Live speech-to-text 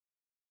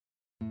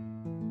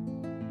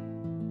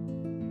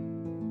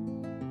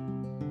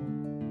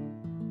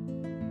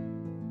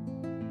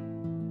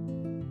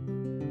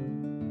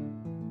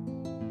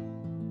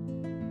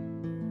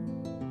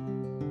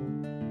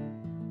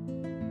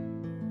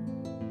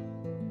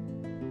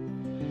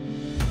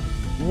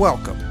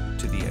Welcome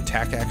to the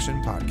Attack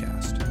Action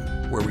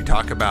Podcast, where we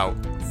talk about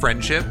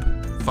friendship,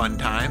 fun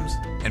times,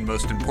 and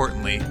most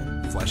importantly,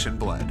 flesh and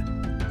blood.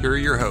 Here are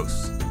your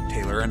hosts,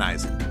 Taylor and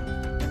Isaac.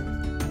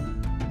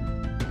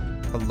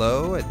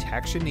 Hello,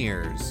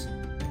 Attactioneers.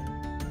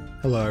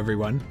 Hello,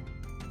 everyone.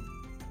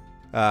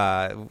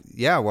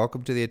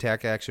 Welcome to the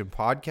Attack Action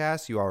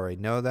Podcast. You already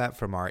know that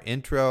from our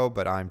intro,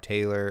 but I'm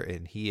Taylor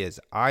and he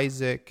is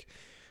Isaac.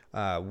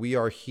 We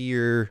are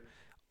here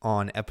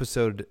on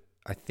episode,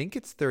 I think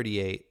it's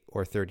 38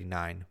 or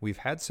 39. We've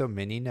had so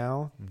many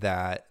now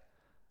that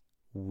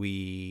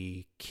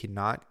we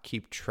cannot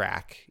keep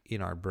track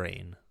in our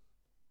brain,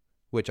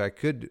 which I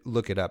could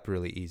look it up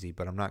really easy,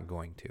 but I'm not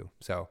going to.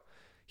 So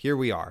here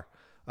we are,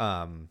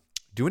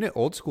 doing it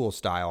old school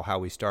style, how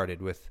we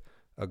started with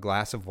a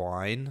glass of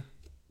wine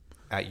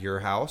at your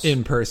house.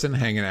 In person,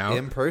 hanging out.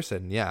 In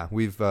person, yeah.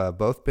 We've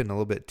both been a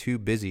little bit too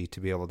busy to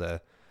be able to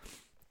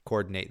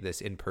coordinate this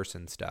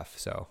in-person stuff.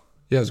 So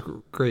yeah, it was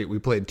great. We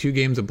played 2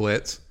 games of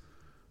Blitz,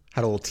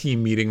 had a little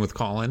team meeting with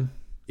Colin,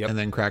 and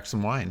then cracked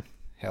some wine.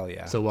 Hell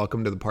yeah. So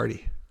welcome to the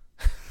party.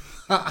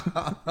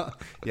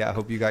 Yeah, I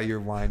hope you got your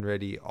wine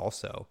ready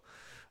also.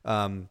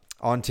 On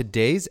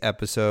today's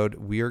episode,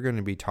 we are going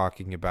to be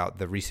talking about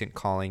the recent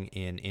calling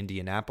in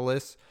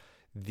Indianapolis,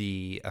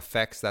 the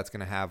effects that's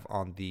going to have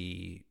on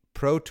the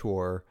Pro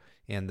Tour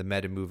and the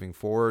meta moving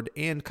forward,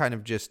 and kind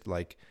of just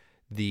like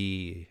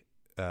the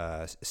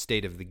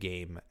state of the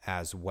game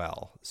as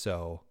well.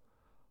 So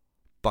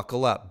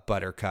buckle up,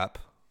 Buttercup.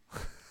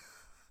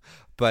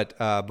 But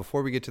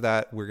before we get to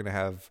that, we're going to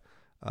have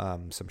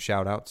some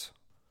shout outs,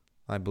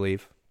 I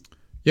believe.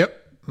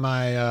 Yep.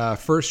 My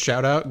first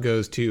shout out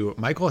goes to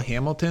Michael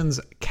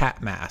Hamilton's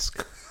cat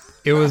mask.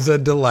 It was a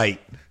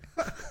delight.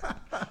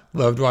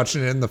 Loved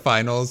watching it in the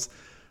finals.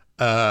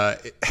 I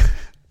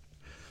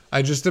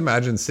just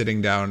imagine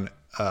sitting down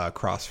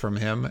across from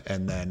him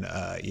and then,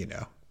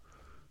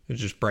 it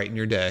just brighten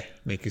your day,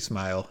 make you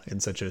smile in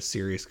such a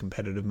serious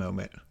competitive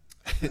moment.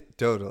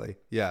 Totally.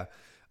 Yeah.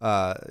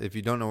 If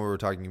you don't know what we're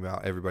talking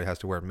about, everybody has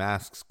to wear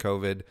masks,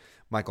 COVID.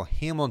 Michael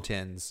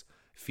Hamilton's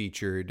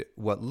featured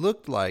what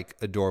looked like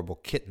adorable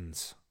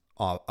kittens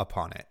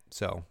upon it.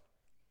 So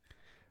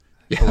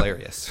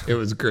hilarious. It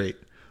was great.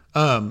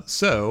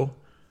 So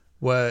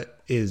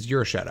what is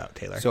your shout out,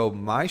 Taylor? So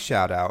my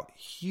shout out,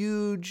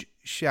 huge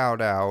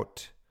shout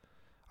out.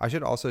 I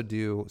should also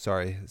do,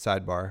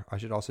 sidebar. I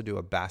should also do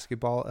a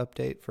basketball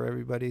update for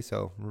everybody.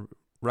 So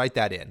write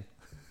that in.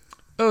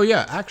 Oh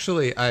yeah.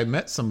 Actually, I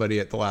met somebody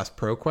at the last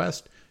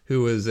ProQuest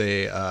who was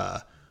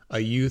a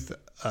youth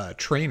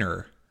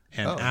trainer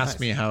and asked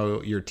me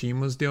how your team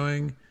was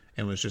doing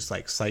and was just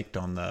like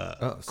psyched on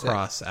the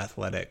cross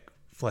athletic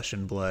flesh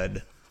and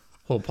blood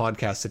whole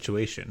podcast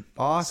situation.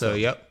 Awesome. So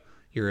yep.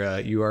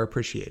 You are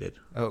appreciated.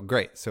 Oh,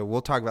 great. So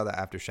we'll talk about that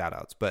after shout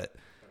outs, but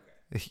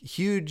a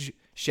huge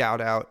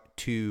shout out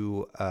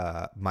to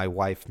my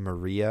wife,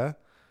 Maria.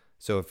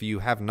 So if you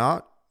have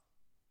not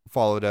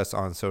followed us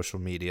on social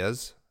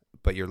medias,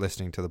 but you're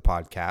listening to the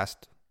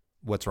podcast,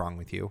 what's wrong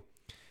with you?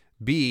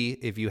 B,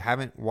 if you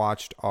haven't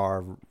watched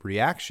our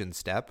reaction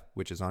step,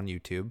 which is on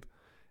YouTube,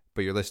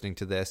 but you're listening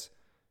to this,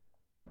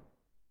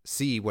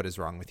 C, what is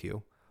wrong with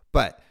you?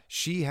 But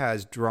she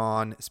has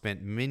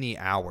spent many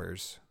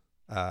hours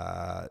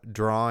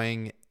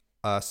drawing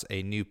us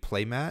a new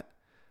playmat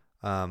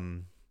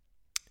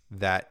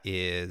that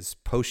is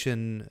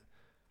potion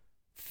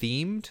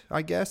themed,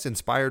 I guess,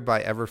 inspired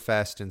by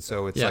Everfest, and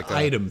so it's like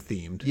item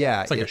themed.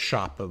 Yeah, it's like a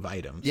shop of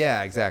items.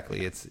 Yeah,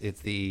 exactly. It's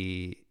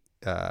the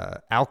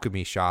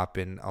alchemy shop,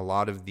 and a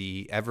lot of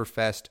the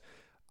Everfest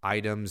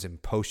items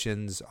and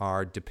potions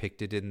are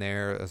depicted in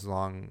there,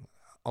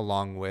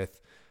 along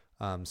with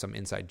some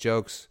inside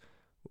jokes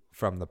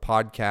from the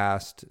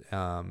podcast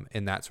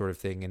and that sort of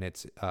thing. And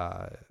it's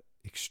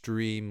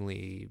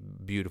extremely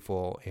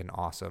beautiful and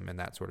awesome and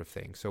that sort of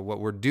thing. So what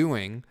we're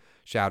doing,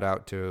 shout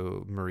out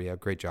to Maria.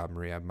 Great job,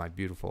 Maria, my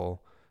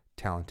beautiful,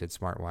 talented,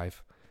 smart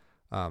wife.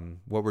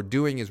 What we're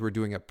doing is we're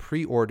doing a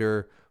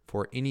pre-order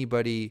for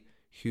anybody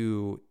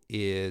who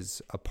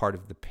is a part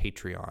of the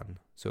Patreon.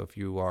 So if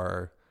you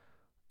are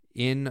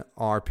in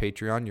our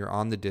Patreon, you're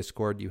on the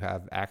Discord, you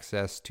have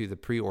access to the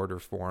pre-order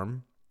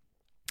form,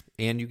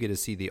 and you get to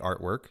see the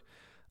artwork.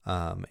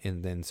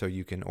 And then so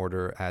you can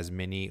order as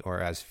many or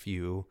as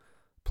few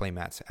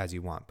playmats as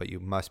you want, but you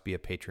must be a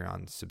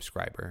Patreon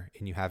subscriber,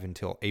 and you have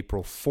until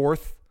April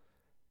 4th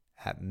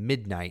at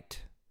midnight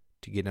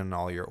to get in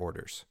all your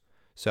orders.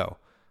 So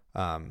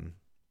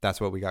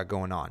that's what we got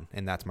going on,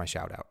 and that's my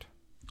shout out.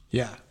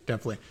 Yeah,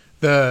 definitely.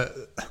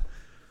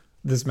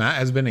 This mat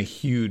has been a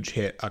huge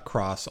hit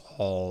across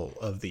all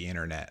of the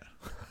internet.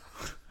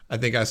 I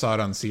think I saw it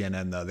on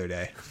CNN the other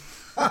day.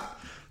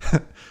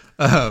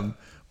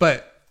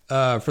 But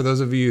for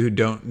those of you who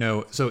don't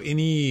know, so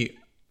any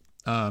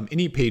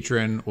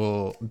patron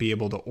will be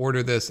able to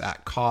order this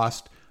at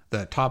cost.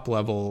 The top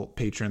level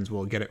patrons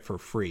will get it for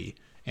free.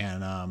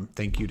 And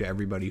thank you to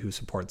everybody who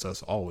supports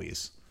us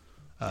always.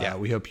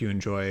 We hope you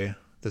enjoy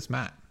this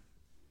mat.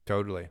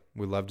 Totally.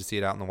 We love to see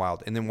it out in the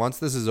wild. And then once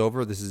this is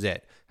over, this is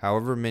it.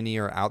 However many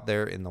are out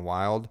there in the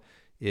wild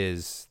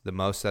is the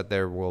most that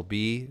there will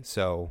be.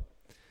 So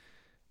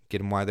get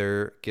them while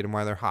they're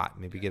hot.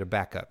 Maybe get a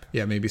backup.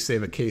 Yeah, maybe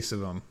save a case of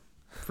them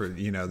for,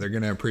 they're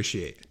going to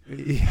appreciate.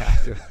 Yeah.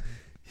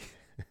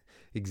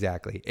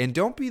 Exactly. And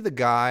don't be the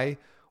guy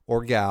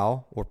or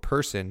gal or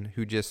person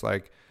who just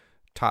like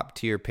top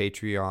tier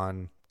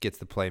Patreon gets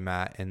the play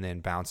mat and then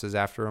bounces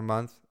after a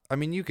month. I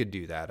mean, you could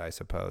do that, I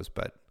suppose,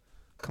 but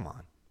come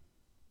on.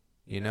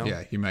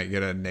 Yeah, you might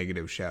get a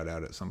negative shout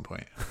out at some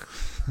point.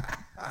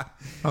 I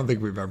don't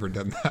think we've ever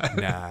done that.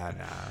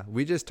 Nah.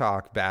 We just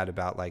talk bad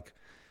about like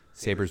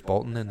Sabres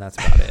Bolton, and that's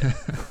about it.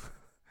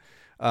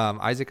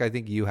 Isaac, I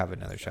think you have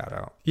another shout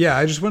out. Yeah,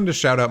 I just wanted to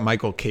shout out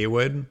Michael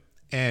Kaywood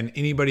and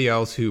anybody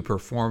else who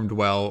performed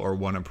well or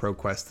won a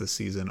ProQuest this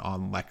season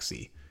on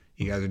Lexi.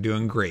 You guys are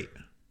doing great.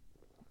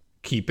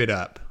 Keep it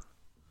up.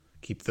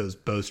 Keep those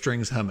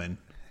bowstrings humming,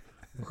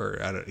 or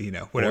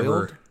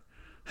whatever.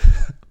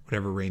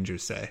 Whatever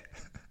Rangers say.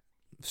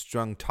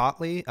 Strung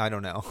tautly? I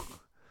don't know.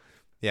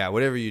 Yeah,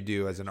 whatever you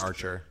do as an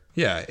archer.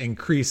 Yeah,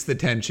 increase the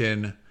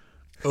tension,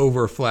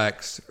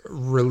 overflex,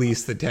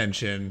 release the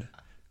tension,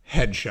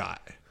 headshot.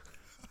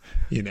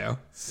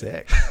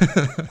 Sick.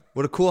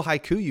 What a cool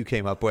haiku you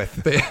came up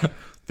with.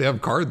 They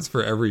have cards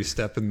for every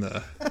step in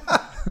the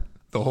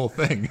whole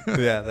thing.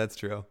 Yeah, that's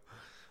true.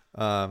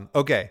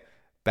 Okay,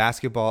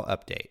 basketball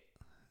update.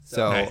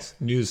 So nice.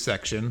 News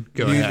section.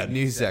 Go ahead.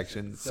 News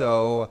section.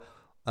 So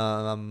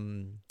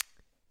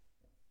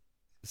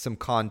some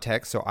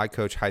context. So I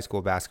coach high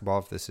school basketball.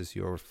 If this is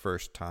your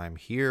first time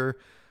here,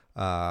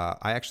 I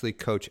actually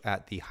coach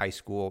at the high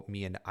school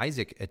me and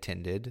Isaac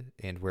attended,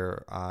 and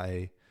where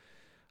I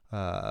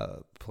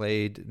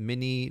played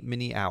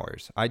many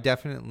hours. I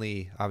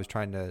was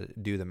trying to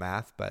do the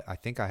math, but I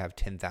think I have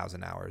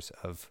 10,000 hours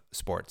of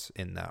sports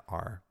in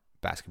our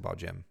basketball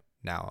gym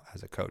now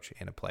as a coach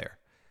and a player,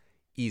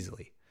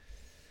 easily.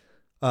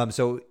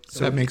 So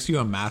that makes you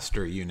a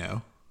master,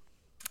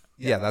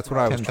 Yeah, that's what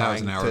I was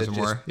trying 10,000 hours to or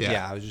more.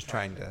 Yeah, I was just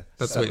trying to.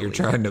 That's what you're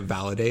trying to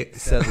validate.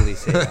 Subtly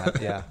say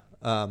that. Yeah.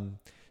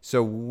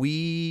 So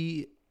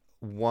we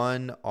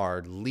won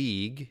our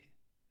league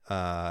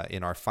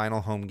in our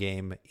final home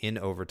game in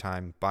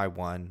overtime by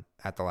 1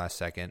 at the last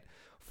second,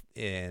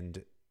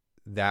 and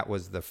that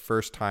was the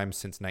first time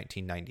since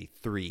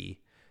 1993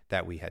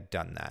 that we had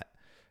done that.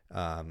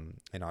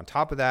 And on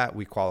top of that,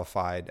 we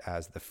qualified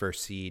as the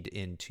first seed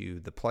into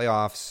the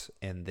playoffs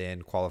and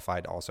then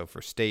qualified also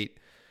for state.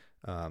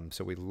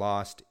 So we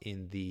lost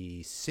in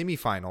the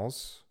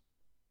semifinals,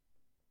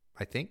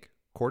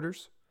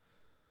 quarters.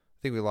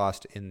 I think we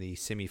lost in the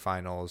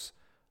semifinals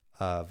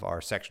of our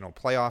sectional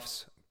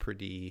playoffs.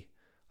 Pretty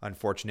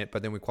unfortunate,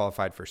 but then we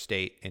qualified for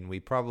state, and we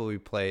probably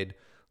played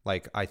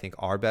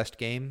our best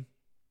game.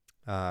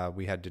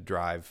 We had to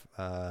drive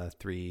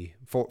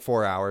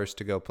 4 hours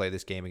to go play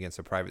this game against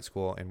a private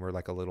school, and we're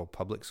like a little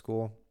public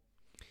school.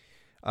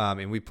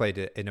 And we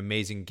played an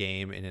amazing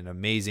game in an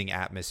amazing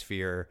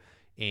atmosphere,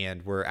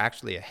 and we're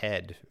actually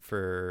ahead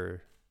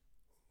for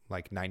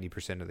like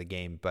 90% of the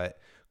game, but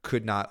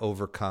could not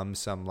overcome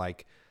some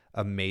like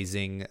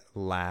amazing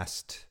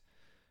last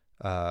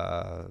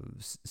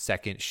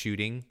second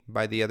shooting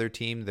by the other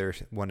team.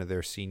 One of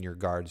their senior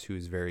guards, who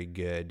is very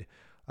good,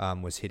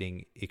 was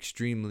hitting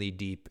extremely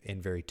deep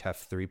and very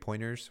tough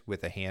 3-pointers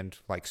with a hand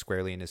like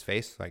squarely in his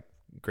face, like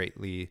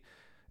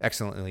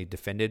excellently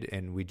defended.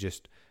 And we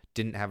just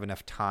didn't have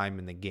enough time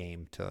in the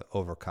game to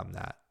overcome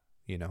that,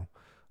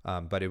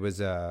 but it was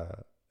an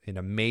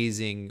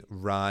amazing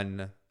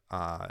run.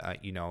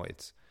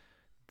 It's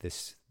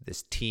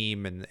this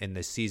team and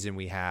the season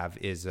we have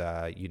is,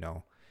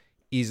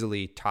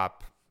 easily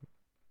top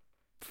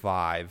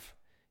 5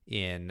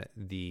 in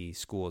the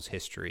school's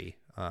history.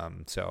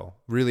 So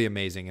really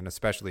amazing. And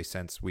especially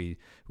since we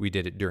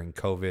did it during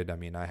COVID. I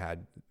mean, I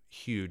had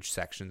huge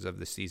sections of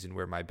the season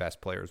where my best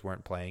players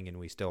weren't playing, and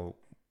we still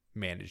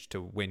managed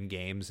to win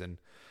games and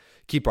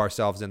keep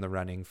ourselves in the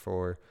running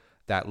for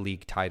that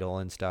league title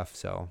and stuff.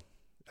 So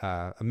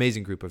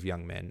amazing group of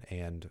young men,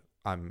 and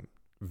I'm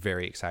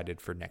very excited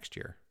for next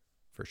year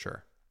for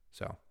sure.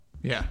 So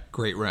yeah,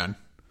 great run.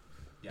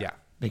 Yeah.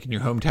 Making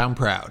your hometown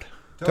proud.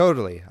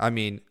 Totally. I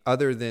mean,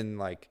 other than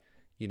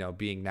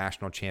being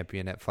national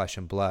champion at Flesh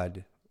and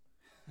Blood,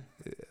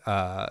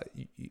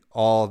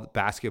 all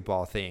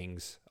basketball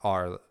things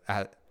are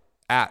at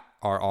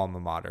our alma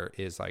mater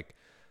is like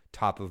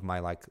top of my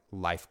like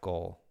life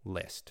goal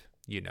list,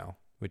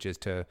 which is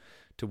to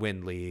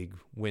win league,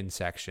 win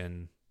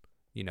section,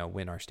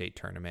 win our state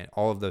tournament.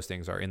 All of those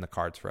things are in the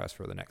cards for us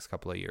for the next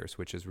couple of years,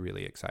 which is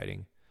really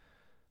exciting.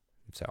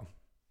 So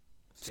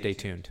stay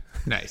tuned.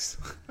 Nice.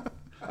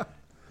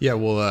 Yeah,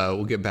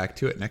 we'll get back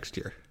to it next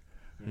year.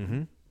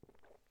 Mm-hmm.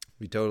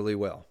 We totally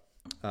will.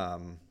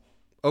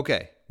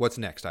 Okay, what's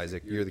next,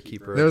 Isaac? You're the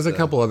keeper. There was a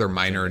couple other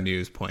minor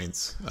news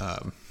points,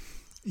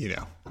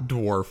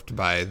 dwarfed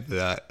by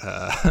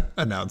that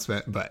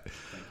announcement. But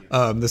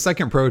the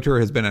second Pro Tour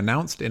has been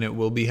announced, and it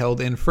will be held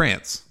in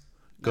France.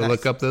 Go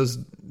look up those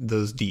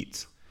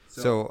deets.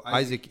 So,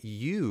 Isaac,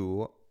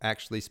 you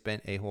actually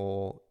spent a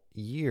whole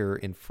year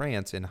in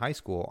France in high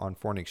school on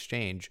foreign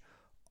exchange.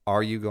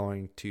 Are you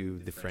going to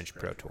the French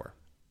Pro Tour?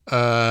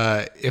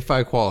 If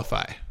I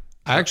qualify,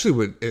 I actually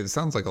would. It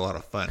sounds like a lot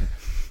of fun,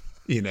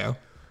 you know?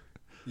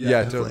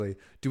 Yeah, totally.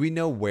 Do we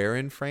know where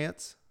in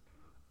France?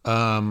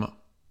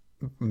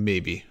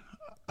 Maybe.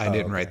 I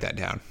didn't write that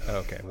down.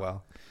 Okay,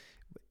 well,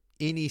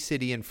 any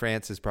city in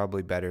France is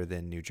probably better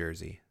than New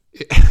Jersey.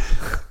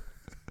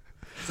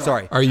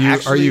 Sorry. Are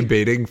you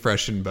baiting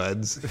Fresh and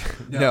Buds?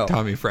 No.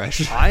 Tommy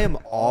Fresh. I am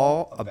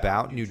all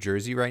about New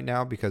Jersey right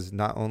now because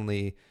not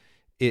only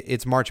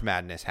it's March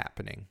Madness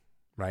happening,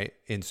 right?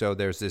 And so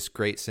there's this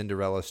great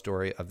Cinderella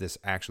story of this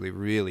actually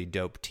really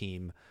dope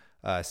team,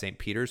 St.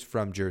 Peter's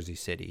from Jersey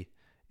City,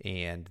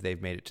 and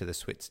they've made it to the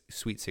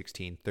Sweet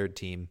 16, third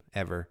team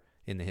ever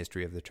in the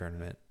history of the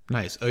tournament.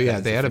 Nice. Oh yeah,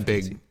 they had a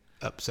big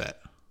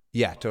upset.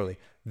 Yeah, totally.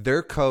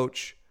 Their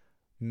coach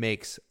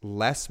makes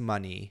less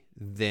money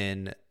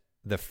than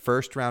the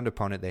first round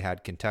opponent they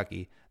had,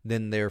 Kentucky,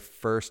 than their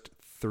first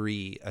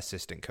 3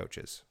 assistant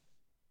coaches.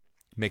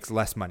 Makes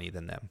less money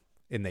than them,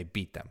 and they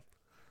beat them.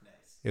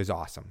 Nice. It was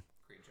awesome.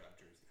 Great job,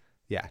 Jersey.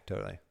 Yeah,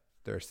 totally.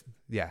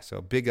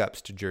 So big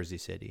ups to Jersey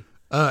City.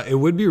 It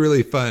would be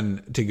really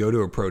fun to go to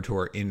a pro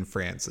tour in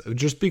France,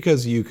 just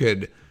because you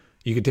could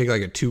take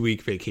like a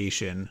 2-week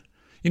vacation.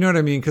 You know what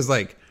I mean? Because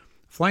like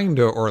flying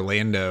to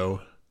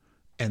Orlando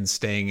and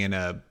staying in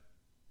I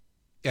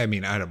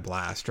had a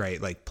blast,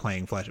 right? Like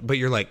playing Flash, but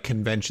you're like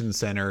convention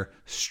center,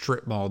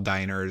 strip mall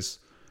diners,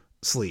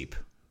 sleep,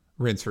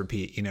 rinse,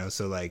 repeat, you know?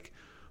 So like,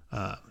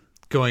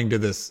 going to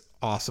this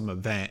awesome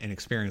event and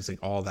experiencing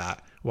all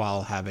that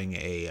while having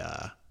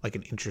like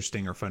an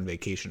interesting or fun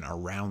vacation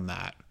around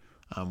that,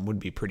 would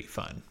be pretty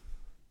fun.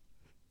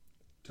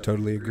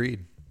 Totally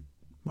agreed.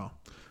 Well,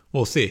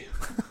 we'll see.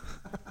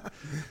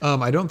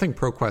 I don't think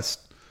ProQuest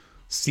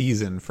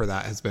season for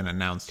that has been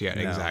announced yet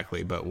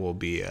exactly, but we'll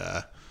be,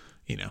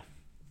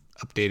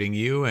 updating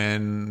you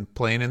and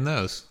playing in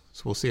those.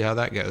 So we'll see how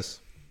that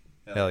goes.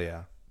 Hell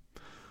yeah.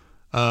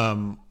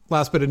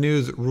 Last bit of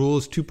news,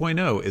 Rules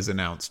 2.0 is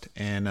announced,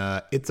 and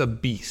it's a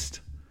beast.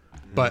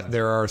 But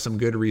there are some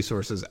good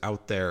resources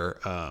out there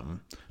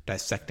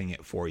dissecting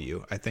it for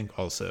you. I think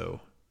also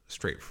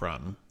straight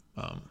from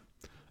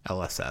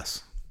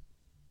LSS.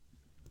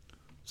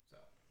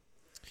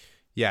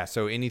 Yeah,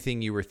 so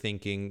anything you were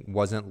thinking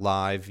wasn't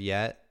live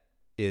yet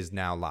is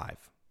now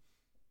live.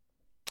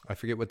 I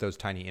forget what those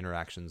tiny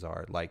interactions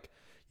are. Like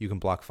you can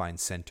block find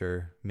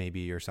center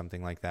maybe or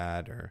something like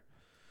that. Or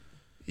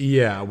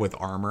yeah, with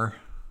armor.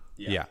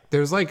 Yeah.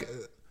 There's like,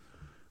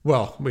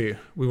 well, we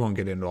won't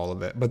get into all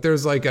of it, but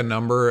there's like a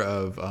number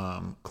of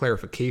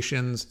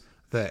clarifications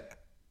that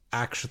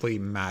actually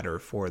matter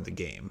for the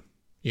game.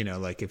 You know,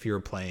 like if you're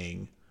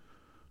playing,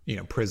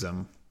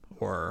 Prism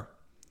or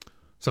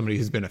somebody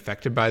who's been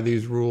affected by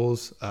these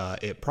rules,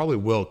 it probably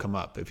will come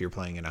up if you're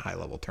playing in a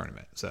high-level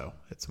tournament. So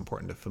it's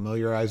important to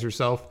familiarize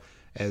yourself,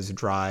 as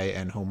dry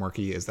and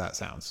homeworky as that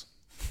sounds.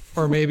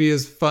 Or maybe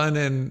as fun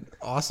and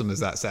awesome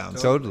as that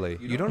sounds. Totally.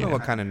 You don't know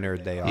what kind of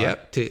nerd they are.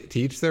 Yep, to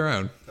each their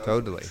own.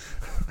 Totally.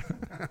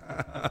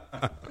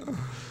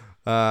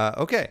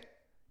 Okay.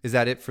 Is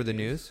that it for the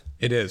news?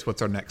 It is.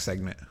 What's our next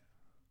segment?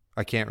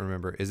 I can't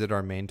remember. Is it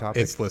our main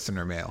topic? It's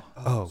listener mail.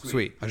 Oh,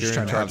 sweet. I was just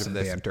trying to have some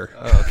banter.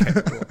 Oh,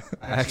 okay, cool.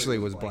 I actually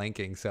was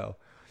blanking, so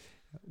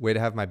way to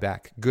have my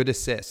back. Good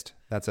assist.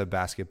 That's a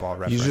basketball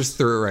reference. You just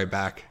threw it right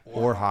back.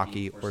 Or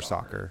hockey or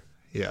soccer.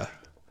 Yeah.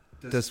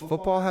 Does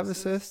football have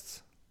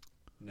assists?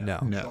 No.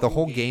 The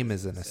whole game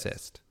is an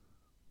assist,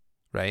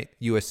 right?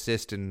 You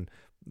assist in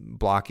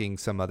blocking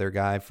some other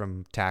guy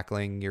from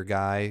tackling your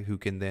guy who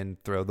can then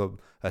throw the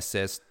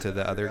assist to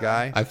the other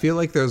guy. I feel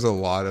like there's a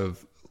lot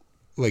of,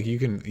 like, you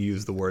can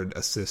use the word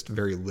assist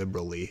very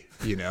liberally,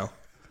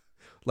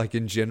 Like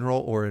in general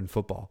or in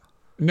football?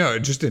 No,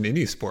 just in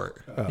any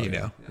sport,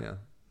 Yeah,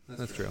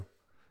 that's true.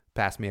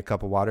 Pass me a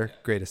cup of water,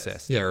 great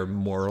assist. Yeah, or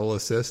moral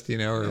assist,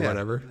 or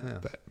whatever. Yeah.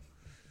 But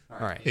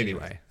all right,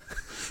 anyway.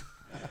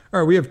 All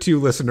right, we have 2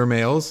 listener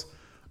mails.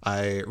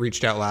 I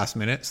reached out last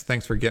minute, so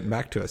thanks for getting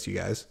back to us, you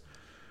guys.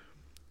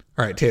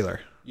 All right, Taylor.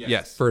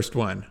 Yes. First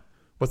one.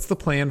 What's the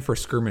plan for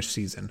skirmish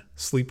season?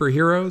 Sleeper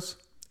heroes?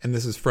 And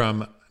this is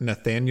from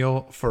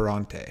Nathaniel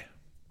Ferrante.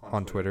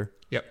 On Twitter?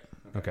 Yep.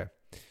 Okay.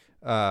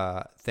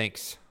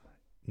 Thanks,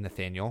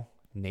 Nathaniel.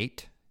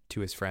 Nate,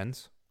 to his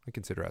friends. I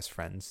consider us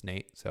friends,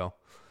 Nate. So,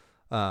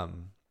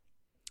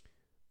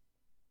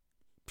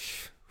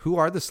 who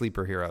are the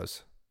sleeper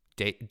heroes?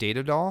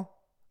 Data Doll?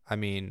 I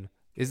mean,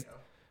 is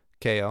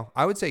KO.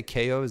 I would say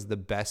KO is the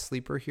best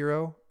sleeper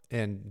hero,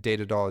 and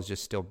Data Doll is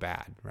just still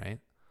bad, right?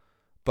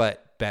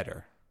 But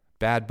better.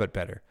 Bad, but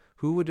better.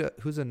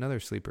 Who's another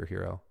sleeper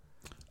hero?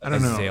 I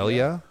don't know.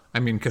 Azalea? I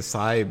mean,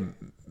 Kasai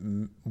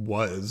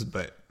was,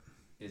 but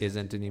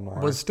Isn't anymore.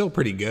 was still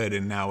pretty good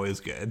and now is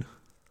good.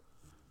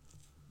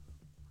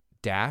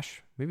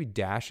 Dash? Maybe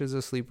Dash is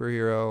a sleeper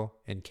hero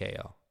and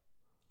KO.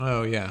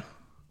 Oh, yeah.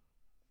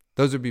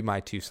 Those would be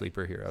my 2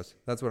 sleeper heroes.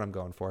 That's what I'm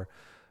going for.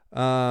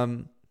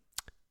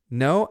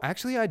 No,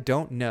 actually, I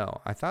don't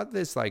know. I thought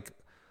this like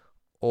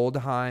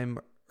Oldheim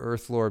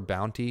Earthlord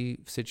Bounty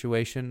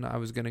situation I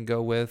was going to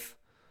go with.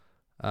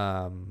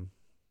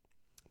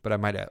 But I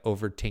might have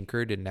over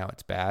tinkered and now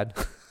it's bad.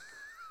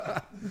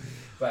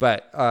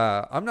 But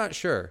I'm not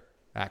sure,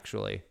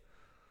 actually.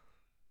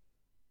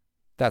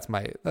 That's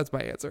my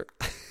answer.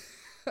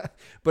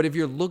 But if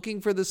you're looking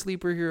for the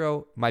sleeper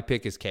hero, my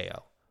pick is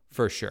KO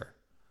for sure.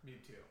 Me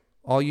too.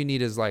 All you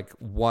need is like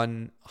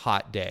one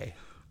hot day.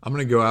 I'm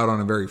going to go out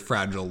on a very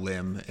fragile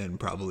limb and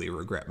probably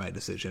regret my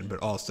decision, but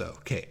also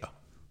KO,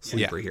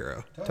 sleeper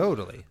hero.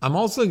 Totally. I'm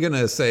also going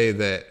to say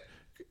that,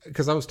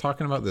 because I was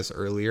talking about this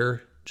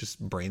earlier,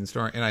 just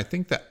brainstorming, and I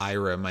think that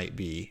Ira might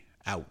be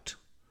out.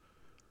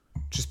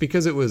 Just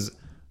because it was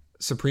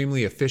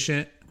supremely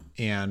efficient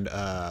and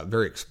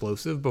very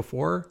explosive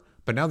before,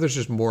 but now there's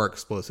just more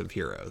explosive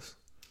heroes.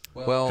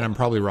 Well, And I'm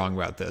probably wrong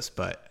about this,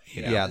 but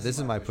this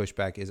is my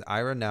pushback is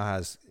Ira now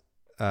has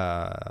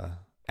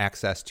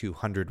access to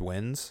 100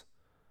 wins.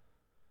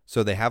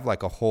 So they have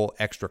like a whole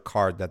extra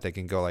card that they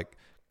can go like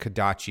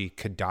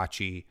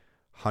Kadachi,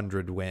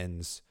 100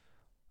 wins,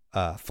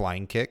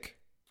 flying kick.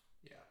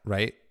 Yeah.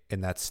 Right?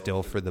 And that's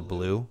still for the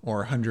blue. Or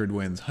 100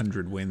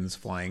 wins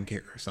flying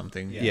kick or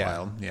something. Yeah,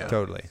 wild. Yeah,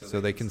 totally.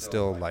 So they can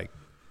still like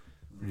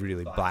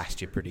really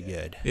blast you pretty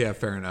good. Yeah,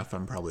 fair enough.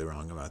 I'm probably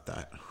wrong about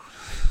that.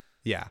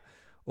 Yeah.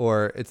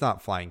 Or it's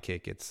not flying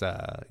kick. It's,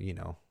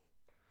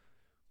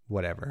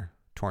 whatever.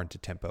 Torn to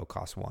tempo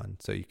costs 1.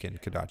 So you can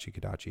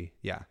Kadachi.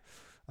 Yeah.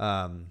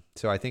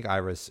 So I think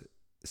Ira's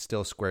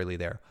still squarely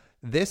there.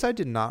 This I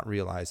did not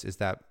realize is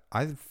that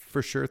I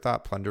for sure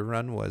thought Plunder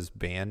Run was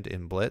banned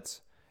in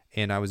Blitz.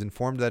 And I was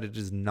informed that it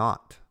is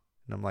not.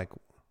 And I'm like,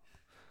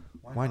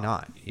 why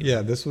not?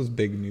 Yeah, this was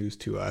big news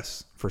to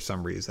us for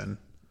some reason.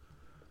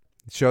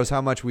 It shows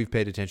how much we've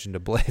paid attention to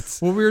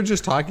Blitz. Well, we were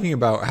just talking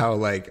about how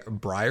like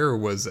Briar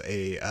was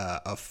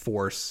a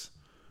force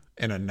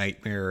and a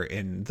nightmare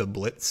in the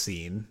Blitz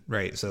scene,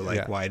 right? So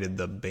like, why did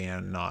the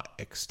ban not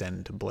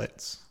extend to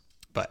Blitz?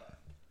 But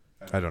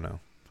I don't know.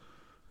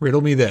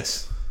 Riddle me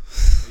this.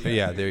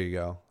 Yeah, there you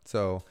go.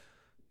 So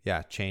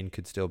yeah, Chain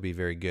could still be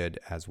very good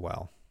as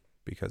well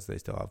because they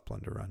still have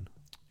Plunder Run.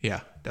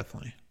 Yeah,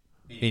 definitely.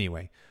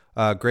 Anyway,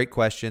 great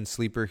question.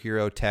 Sleeper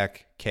hero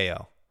tech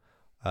KO.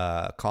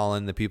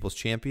 Colin, the People's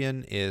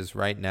Champion, is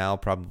right now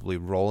probably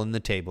rolling the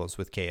tables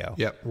with KO.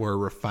 Yep, we're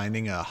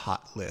refining a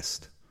hot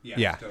list.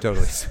 Yeah,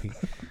 totally.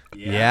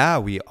 Yeah,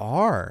 we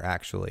are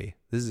actually.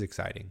 This is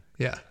exciting.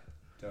 Yeah,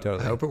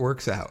 Totally. I hope it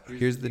works out.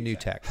 Here's the new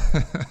tech.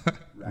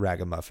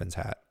 Ragamuffins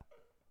hat.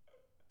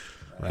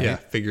 Right? Yeah,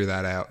 figure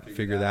that out.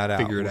 Figure that out.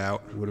 Figure it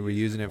out. What are we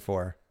using it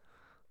for?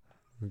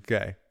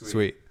 Okay,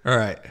 sweet. All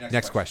right.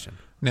 Next question.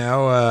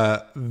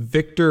 Now,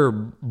 Victor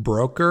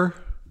Broker,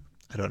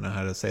 I don't know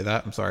how to say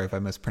that. I'm sorry if I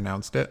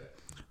mispronounced it.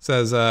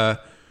 Says,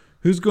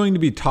 who's going to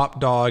be top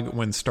dog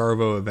when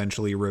Starvo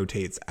eventually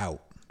rotates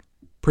out?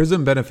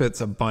 Prism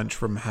benefits a bunch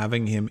from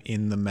having him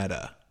in the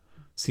meta.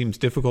 Seems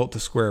difficult to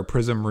square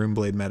Prism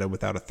Runeblade meta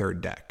without a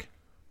third deck.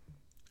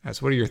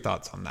 So what are your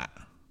thoughts on that?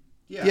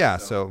 Yeah,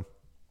 so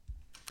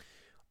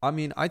I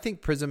mean, I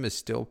think Prism is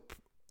still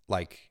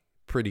like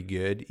pretty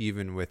good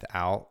even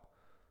without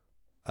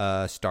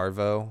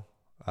Starvo.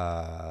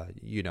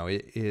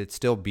 It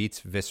still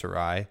beats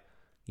Viserai.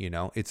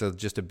 It's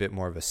just a bit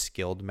more of a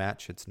skilled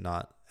match. It's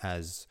not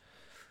as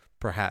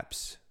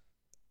perhaps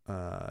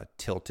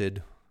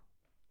tilted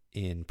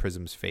in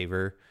Prism's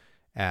favor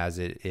as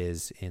it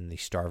is in the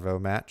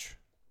Starvo match,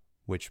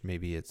 which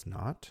maybe it's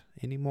not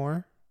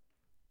anymore.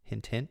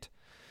 Hint, hint.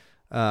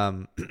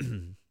 But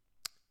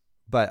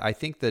I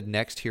think the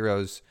next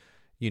heroes,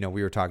 we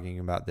were talking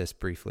about this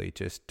briefly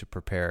just to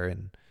prepare,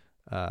 and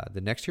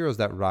the next heroes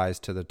that rise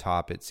to the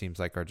top, it seems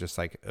like, are just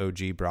like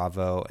OG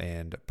Bravo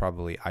and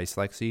probably Ice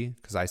Lexi,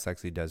 because Ice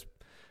Lexi does,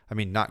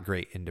 not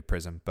great into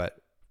Prism,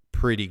 but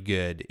pretty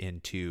good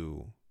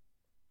into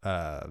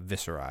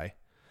Viserai.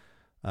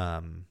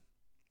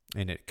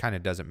 And it kind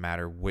of doesn't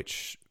matter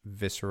which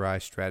Viserai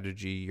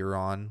strategy you're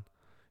on.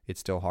 It's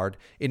still hard.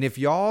 And if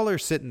y'all are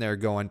sitting there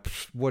going,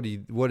 what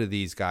do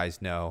these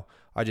guys know?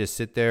 I just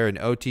sit there and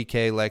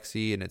OTK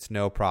Lexi and it's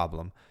no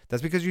problem.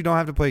 That's because you don't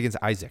have to play against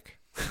Isaac.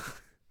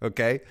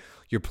 Okay?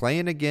 You're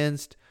playing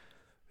against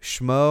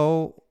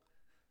Schmo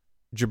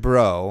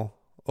Jabro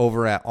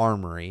over at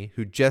Armory,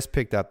 who just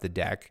picked up the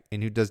deck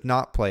and who does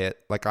not play it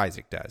like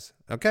Isaac does.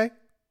 Okay?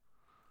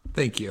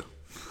 Thank you.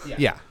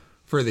 Yeah.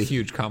 For the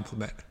huge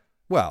compliment.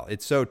 Well,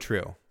 it's so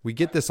true. We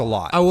get this a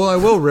lot. I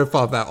will riff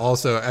off that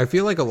also. I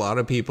feel like a lot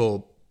of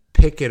people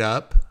pick it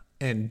up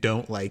and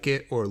don't like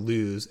it or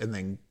lose and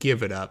then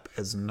give it up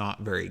as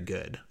not very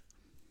good.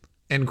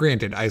 And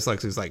granted, Ice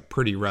Lex is like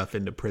pretty rough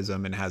into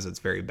Prism and has its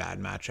very bad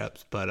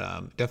matchups, but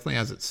definitely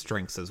has its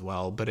strengths as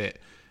well. But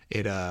it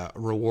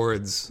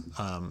rewards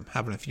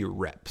having a few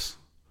reps.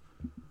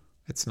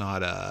 It's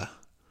not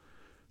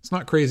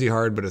crazy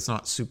hard, but it's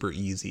not super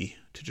easy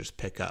to just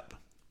pick up.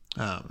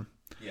 Totally.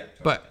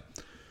 But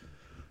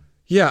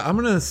yeah, I'm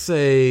gonna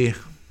say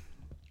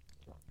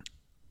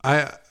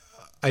I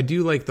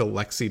do like the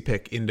Lexi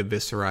pick into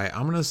Viserai.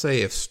 I'm gonna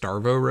say if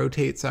Starvo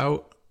rotates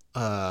out,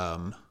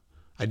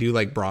 I I do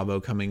like Bravo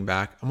coming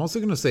back. I'm also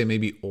going to say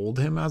maybe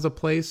Oldham as a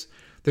place.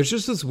 There's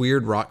just this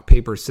weird rock,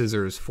 paper,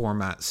 scissors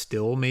format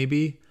still,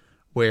 maybe,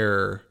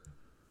 where,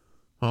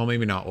 well,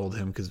 maybe not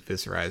Oldham because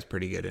Viserai is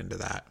pretty good into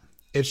that.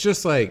 It's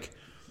just like,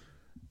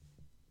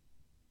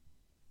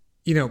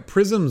 you know,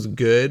 Prism's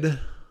good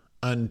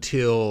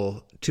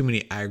until too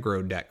many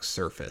aggro decks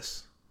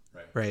surface,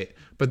 right?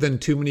 But then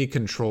too many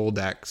control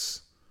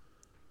decks,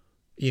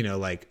 you know,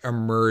 like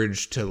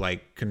emerge to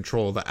like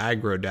control the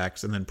aggro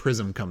decks, and then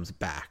Prism comes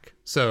back.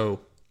 So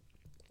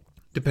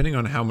depending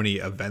on how many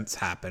events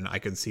happen, I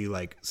could see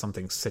like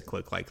something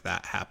cyclic like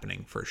that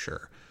happening for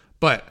sure.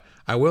 But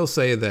I will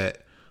say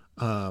that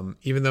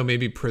even though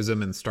maybe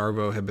Prism and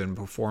Starvo have been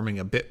performing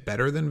a bit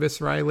better than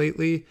Viserai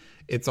lately,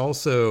 it's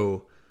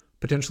also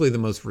potentially the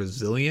most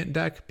resilient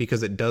deck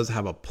because it does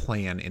have a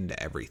plan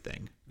into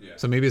everything. Yeah.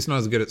 So maybe it's not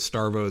as good at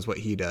Starvo as what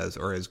he does,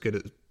 or as good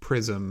at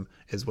Prism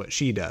as what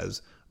she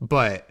does,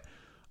 but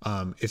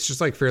it's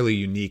just like fairly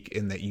unique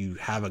in that you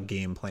have a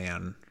game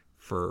plan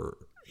for,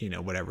 you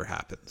know, whatever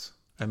happens.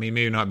 I mean,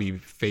 maybe not be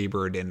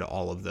favored into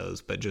all of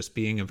those, but just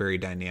being a very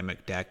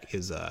dynamic deck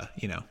is a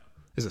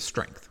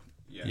strength.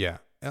 Yeah.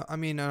 I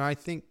mean, and I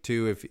think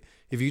too,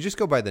 if you just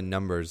go by the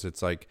numbers,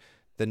 it's like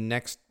the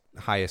next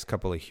highest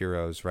couple of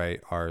heroes,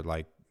 right, are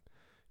like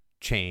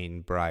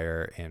Chain,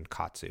 Briar, and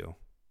Katsu,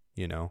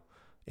 you know,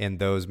 and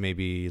those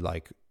maybe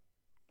like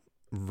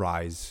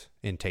rise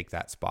and take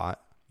that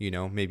spot, you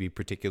know, maybe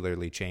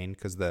particularly Chain,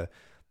 because the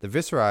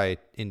Viserai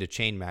into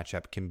Chain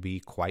matchup can be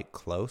quite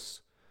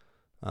close,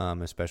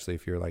 especially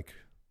if you're like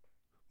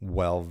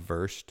well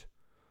versed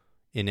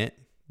in it,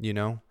 you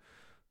know.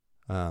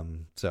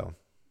 So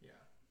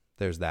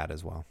there's that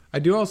as well. I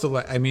do also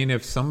like, I mean,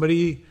 if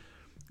somebody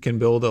can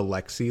build a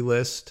Lexi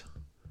list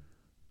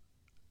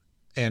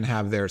and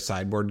have their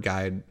sideboard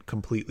guide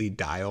completely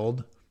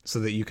dialed so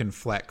that you can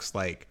flex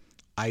like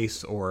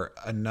ice or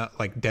enough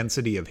like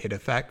density of hit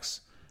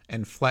effects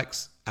and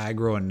flex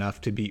aggro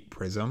enough to beat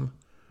Prism,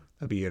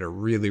 that'd be at a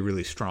really,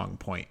 really strong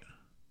point.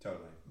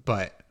 Totally.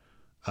 But,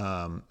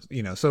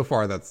 you know, so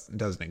far that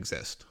doesn't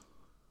exist.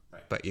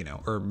 Right. But, you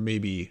know, or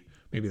maybe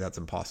that's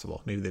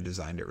impossible. Maybe they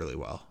designed it really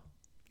well.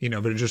 You know,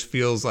 but it just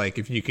feels like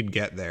if you could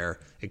get there,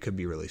 it could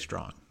be really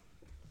strong.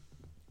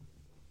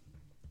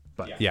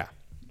 But yeah.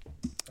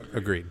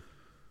 Agreed.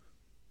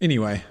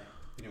 Anyway,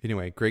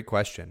 great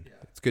question.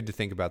 It's good to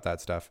think about that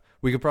stuff.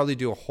 We could probably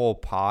do a whole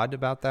pod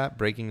about that,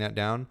 breaking that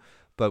down.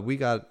 But we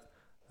got,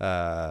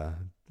 I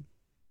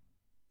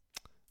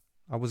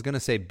was going to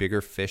say bigger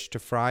fish to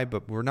fry,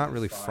 but we're not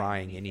really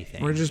frying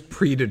anything. We're just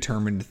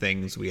predetermined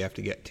things we have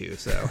to get to.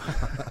 So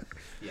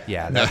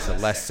yeah, that's a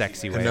less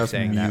sexy way of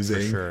saying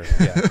musing. That for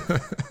sure.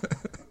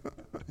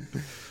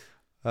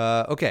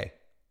 Yeah. Okay.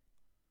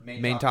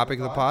 Main topic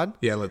of the pod?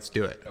 Yeah, let's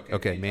do it.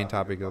 Okay, main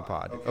topic of the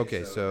pod.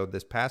 Okay, so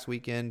this past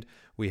weekend,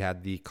 we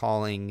had the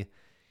calling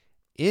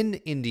in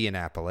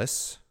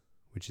Indianapolis,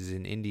 which is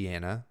in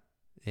Indiana,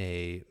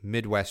 a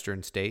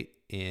Midwestern state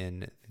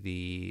in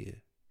the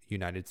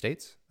United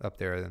States, up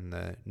there in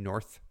the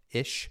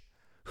north-ish.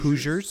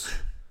 Hoosiers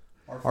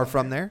are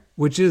from there.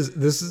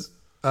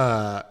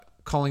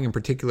 Calling in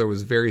particular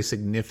was very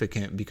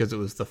significant because it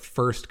was the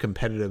first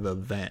competitive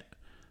event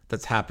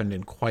that's happened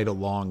in quite a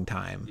long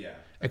time. Yeah.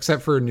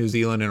 Except for New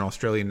Zealand and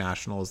Australian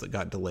nationals that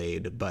got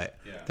delayed, but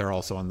they're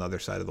also on the other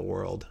side of the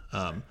world.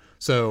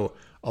 So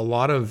a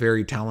lot of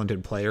very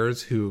talented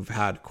players who've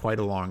had quite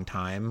a long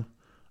time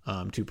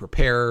to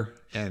prepare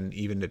and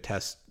even to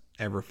test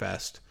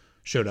Everfest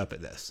showed up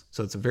at this.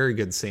 So it's a very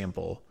good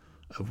sample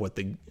of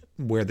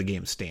where the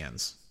game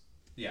stands.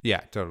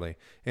 Yeah, totally.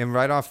 And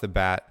right off the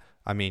bat,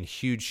 I mean,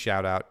 huge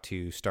shout out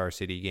to Star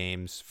City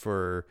Games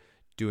for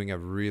doing a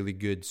really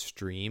good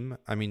stream.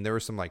 I mean, there were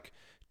some like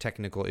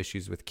technical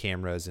issues with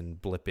cameras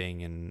and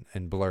blipping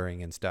and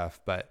blurring and stuff,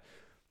 but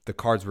the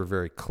cards were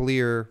very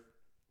clear.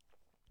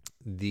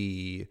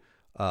 The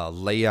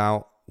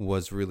layout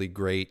was really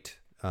great.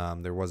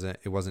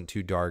 It wasn't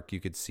too dark.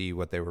 You could see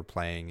what they were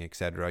playing,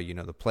 etc. You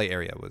know, the play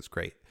area was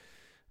great.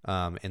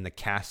 And the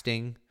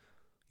casting,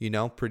 you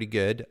know, pretty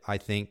good. I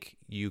think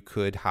you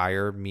could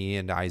hire me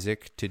and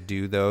Isaac to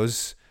do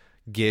those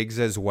gigs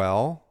as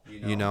well.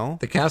 You know?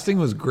 The casting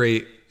was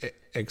great,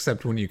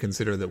 except when you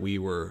consider that we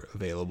were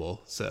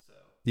available. So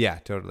yeah,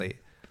 totally.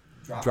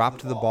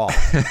 Dropped the ball.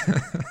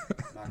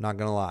 Not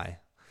gonna lie.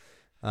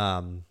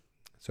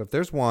 So if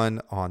there's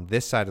one on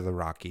this side of the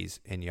Rockies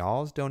and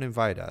y'all's don't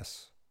invite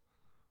us,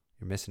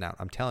 you're missing out.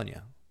 I'm telling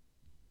you.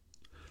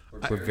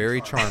 We're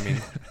very charming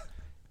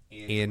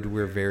and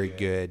we're very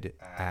good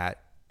at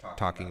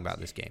talking about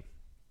this game.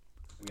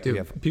 Dude, we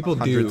have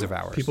hundreds of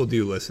hours. People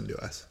do listen to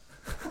us.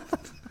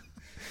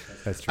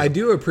 That's true. I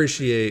do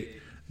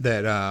appreciate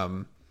that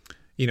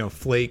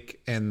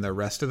Flake and the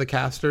rest of the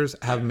casters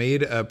have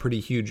made a pretty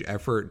huge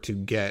effort to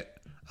get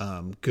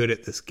good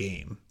at this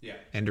game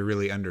and to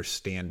really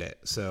understand it.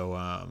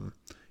 So,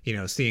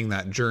 seeing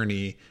that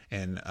journey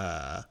and,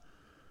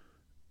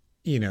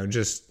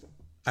 just,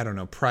 I don't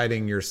know,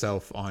 priding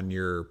yourself on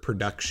your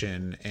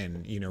production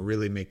and,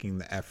 really making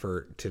the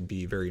effort to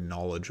be very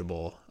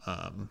knowledgeable.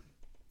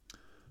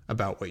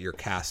 about what you're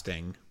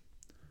casting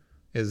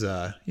is,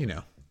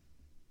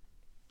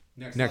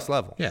 Next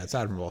level. yeah, it's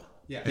admirable.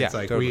 Yeah, It's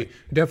like totally. we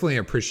definitely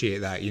appreciate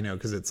that,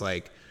 because it's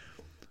like,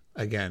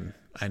 again,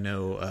 I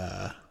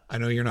know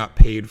you're not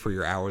paid for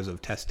your hours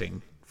of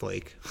testing,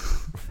 Flake,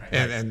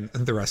 and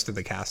the rest of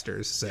the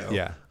casters. So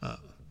Yeah.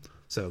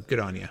 So good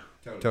on you.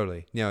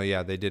 Totally. No,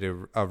 yeah, they did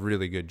a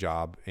really good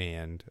job,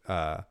 and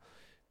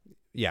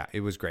yeah,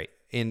 it was great.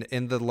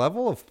 And the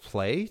level of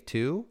play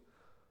too,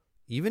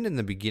 even in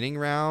the beginning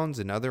rounds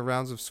and other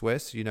rounds of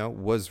Swiss,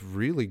 was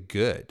really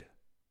good.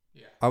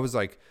 Yeah. I was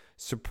like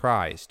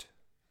surprised,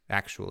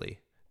 actually,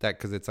 that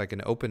because it's like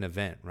an open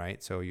event,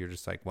 right? So you're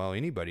just like, well,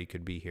 anybody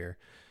could be here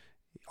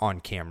on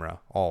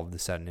camera all of a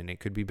sudden, and it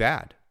could be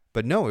bad.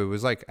 But no, it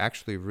was like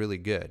actually really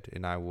good,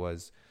 and I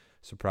was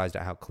surprised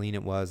at how clean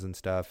it was and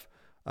stuff.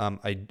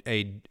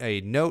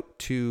 A note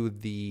to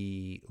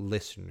the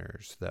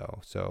listeners, though.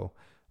 So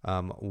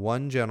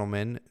one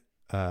gentleman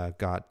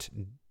got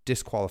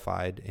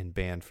disqualified and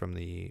banned from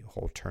the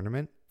whole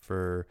tournament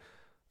for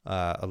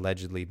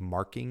allegedly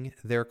marking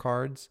their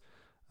cards.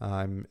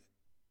 I'm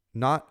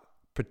not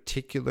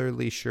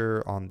particularly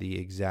sure on the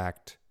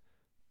exact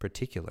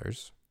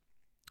particulars,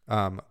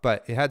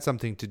 but it had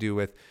something to do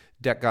with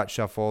deck got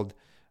shuffled,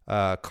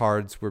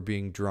 cards were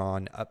being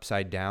drawn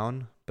upside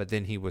down, but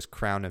then he was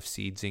Crown of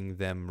Seedsing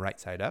them right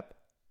side up.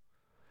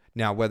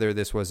 Now, whether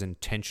this was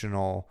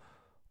intentional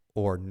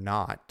or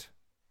not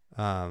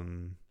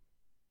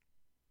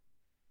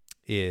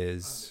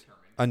is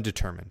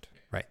undetermined.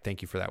 Right.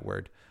 Thank you for that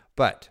word.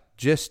 But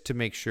just to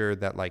make sure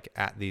that like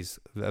at these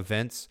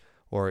events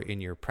or in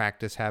your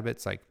practice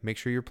habits, like make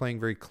sure you're playing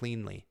very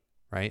cleanly,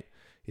 right?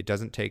 It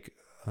doesn't take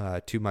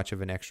too much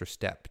of an extra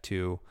step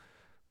to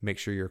make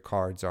sure your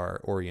cards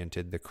are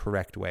oriented the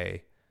correct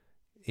way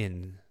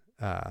in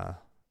a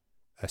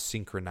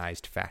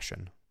synchronized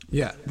fashion.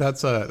 Yeah,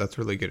 that's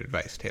really good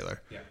advice,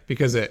 Taylor. Yeah.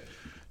 Because it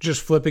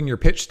just flipping your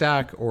pitch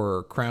stack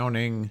or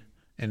crowning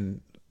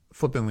and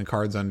flipping the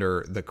cards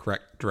under the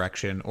correct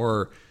direction,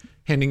 or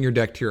handing your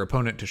deck to your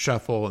opponent to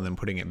shuffle and then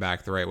putting it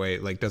back the right way,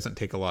 like doesn't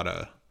take a lot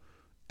of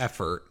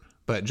effort.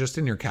 But just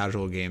in your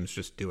casual games,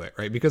 just do it,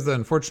 right? Because the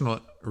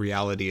unfortunate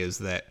reality is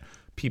that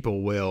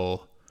people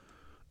will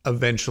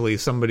eventually,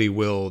 somebody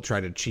will try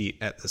to cheat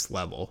at this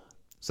level.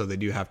 So they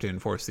do have to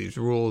enforce these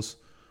rules.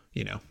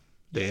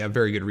 They have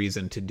very good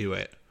reason to do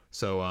it.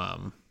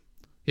 So,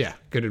 yeah,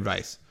 good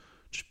advice.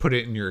 Just put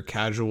it in your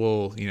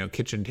casual,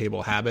 kitchen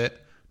table habit.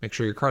 Make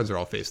sure your cards are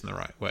all facing the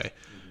right way.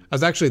 I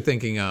was actually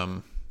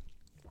thinking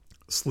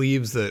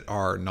sleeves that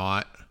are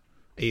not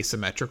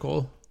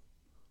asymmetrical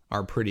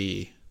are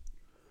pretty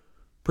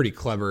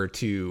clever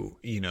to,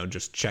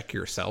 just check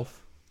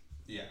yourself.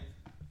 Yeah.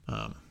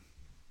 I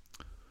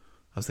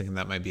was thinking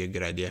that might be a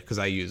good idea because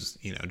I use,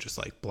 just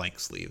like blank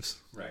sleeves.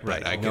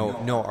 Right.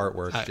 No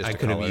artwork. I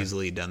could have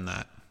easily done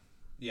that.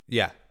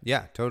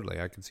 Yeah, totally.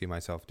 I could see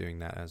myself doing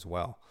that as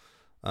well.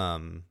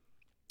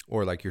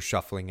 Or like you're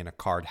shuffling and a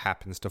card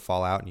happens to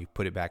fall out and you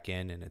put it back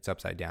in and it's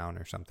upside down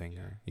or something,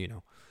 or,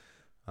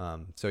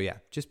 so yeah,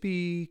 just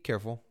be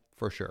careful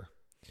for sure.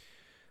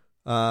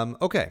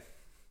 Okay.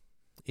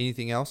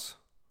 Anything else?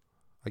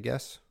 I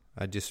guess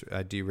I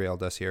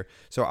derailed us here.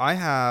 So I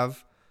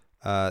have,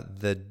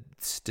 the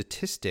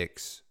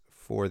statistics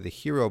for the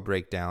hero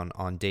breakdown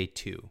on day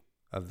 2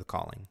 of the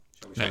calling.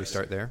 Shall we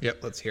start there? Yep,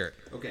 let's hear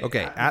it.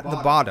 Okay, at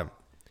the bottom,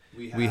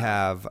 we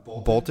have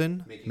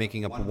Bolton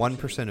making up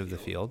 1% of the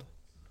field,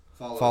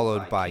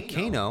 followed by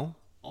Kano,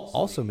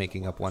 also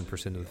making up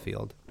 1% of the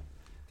field.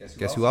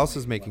 Guess who else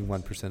is making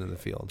 1% of the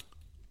field?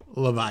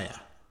 Levia.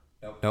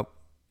 Nope.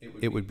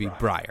 It would be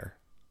Breyer.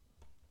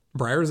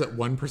 Breyer's at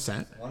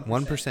 1%?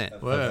 1%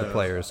 of the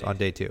players on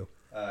day 2.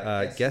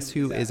 Guess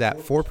who is at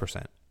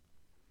 4%?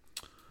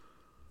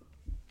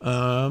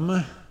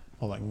 Hold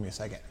on, give me a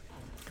second.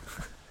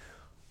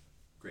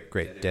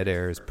 Great. Dead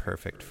air is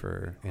perfect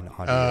for an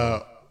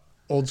audio.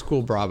 Old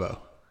school Bravo.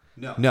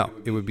 No,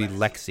 it would be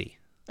Lexi.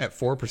 At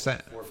 4%.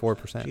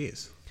 4%.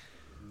 Jeez.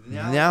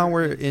 Now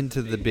we're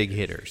into the big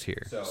hitters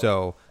here.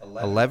 So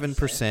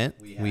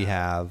 11% we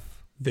have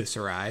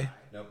Viscerai.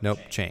 Nope,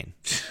 Chain.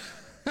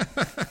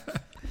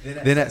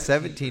 Then at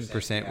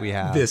 17% we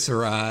have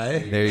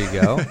Viscerai. There you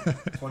go.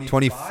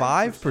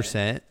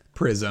 25%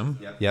 Prism.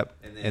 Yep.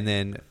 And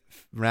then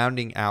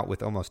rounding out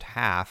with almost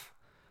half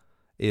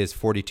is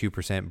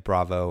 42%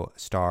 Bravo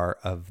Star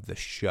of the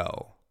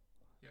Show.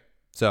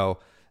 So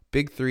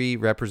big 3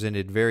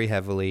 represented very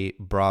heavily.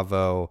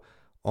 Bravo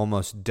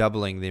almost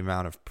doubling the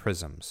amount of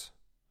prisms.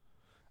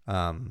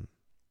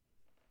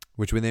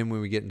 Which when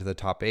we get into the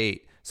top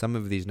 8, some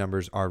of these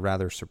numbers are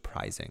rather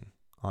surprising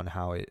on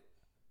how it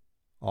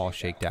all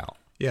shaked out.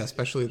 Yeah,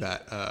 especially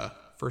that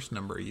first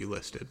number you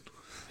listed.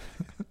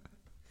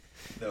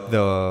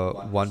 The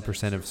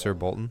 1% of Sir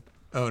Bolton.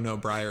 Oh, no,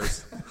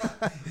 Breyer's.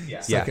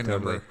 Second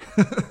number.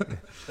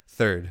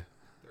 Third number.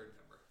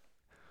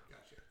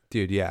 Gotcha.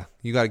 Dude, yeah.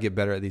 You got to get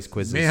better at these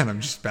quizzes. Man,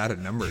 I'm just bad at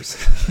numbers.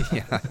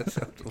 Yeah,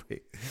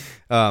 totally.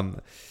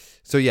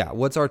 So, yeah,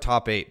 what's our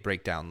top 8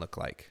 breakdown look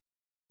like?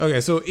 Okay,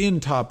 so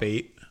in top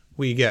 8,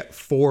 we get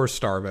 4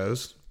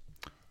 Starvos,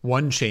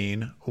 1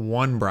 chain,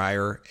 1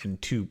 briar,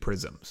 and 2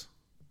 prisms.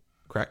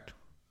 Correct?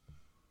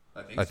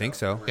 I think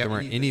so. There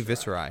weren't any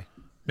visceri.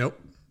 Nope.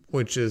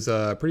 Which is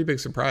a pretty big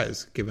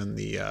surprise given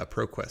the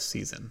ProQuest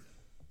season.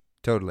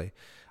 Totally.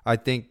 I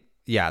think,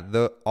 yeah,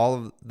 all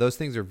of those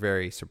things are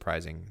very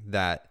surprising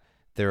that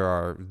there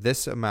are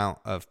this amount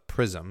of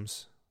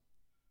prisms.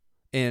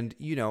 And,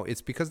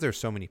 it's because there's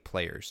so many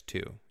players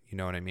too. You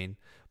know what I mean?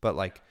 But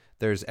like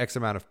there's X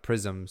amount of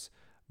prisms,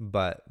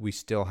 but we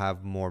still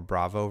have more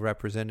Bravo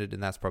represented.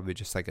 And that's probably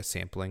just like a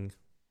sampling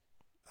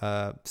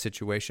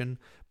situation.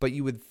 But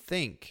you would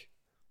think,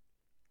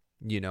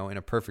 in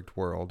a perfect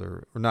world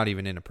or not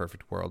even in a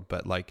perfect world,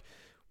 but like,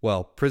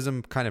 well,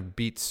 Prism kind of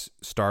beats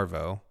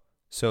Starvo.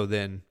 So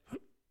then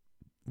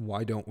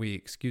why don't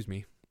we,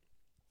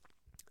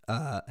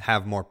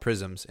 have more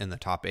Prisms in the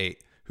top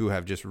 8 who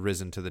have just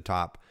risen to the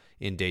top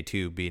in day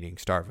 2 beating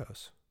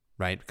Starvos,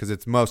 right? Because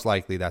it's most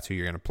likely that's who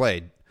you're going to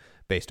play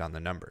based on the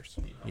numbers,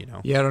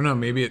 Yeah, I don't know.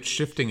 Maybe it's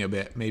shifting a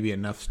bit. Maybe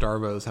enough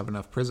Starvos have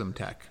enough Prism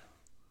tech.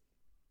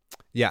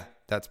 Yeah,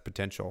 that's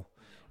potential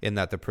in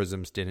that the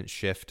Prisms didn't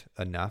shift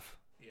enough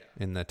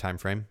in the time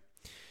frame.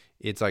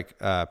 It's like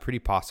pretty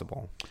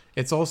possible.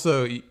 It's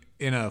also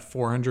in a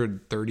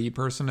 430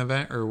 person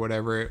event or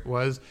whatever it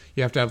was,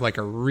 you have to have like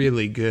a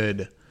really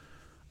good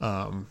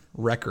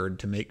record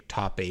to make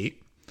top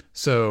 8.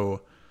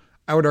 So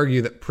I would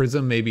argue that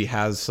Prism maybe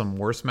has some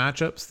worse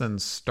matchups than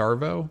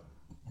Starvo.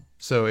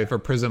 So if a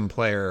Prism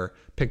player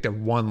picked up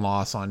 1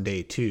 loss on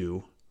day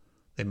 2,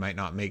 they might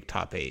not make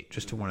top 8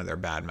 just to one of their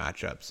bad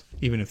matchups,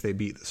 even if they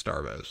beat the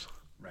Starvos.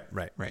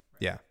 Right.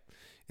 Yeah.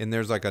 And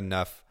there's like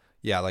enough,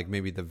 like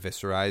maybe the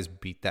Viserais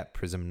beat that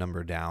Prism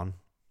number down.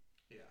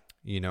 Yeah.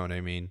 You know what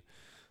I mean?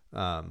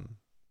 I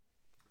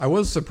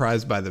was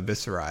surprised by the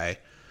Viserai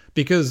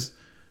because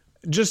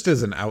just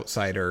as an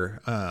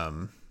outsider,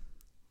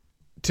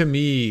 to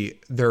me,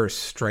 there are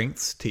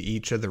strengths to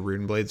each of the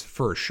rune blades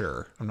for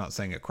sure. I'm not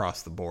saying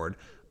across the board,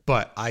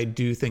 but I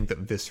do think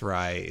that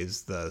Viserai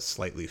is the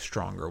slightly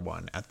stronger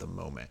one at the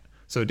moment.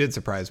 So it did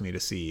surprise me to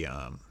see,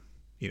 a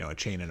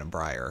chain and a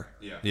briar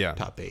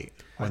top 8.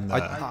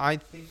 I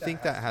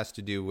think that has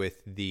to do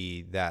with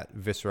that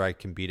Viserai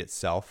can beat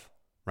itself,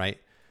 right?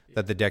 Yeah.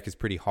 That the deck is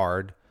pretty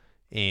hard,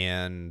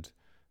 and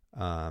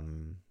at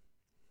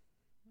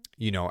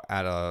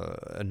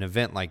an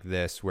event like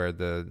this where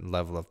the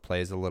level of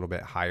play is a little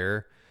bit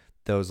higher,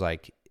 those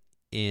like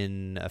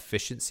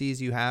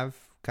inefficiencies you have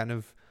kind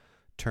of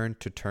turn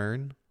to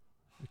turn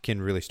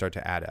can really start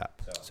to add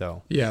up.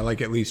 So yeah,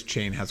 like at least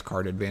chain has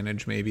card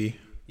advantage maybe.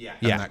 Yeah,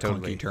 that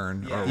totally. Clunky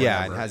turn.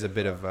 Yeah, it has a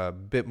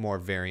bit more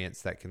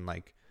variance that can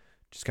like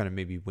just kind of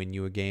maybe win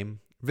you a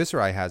game.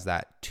 Viserai has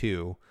that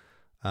too,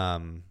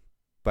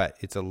 but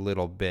it's a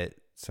little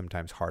bit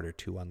sometimes harder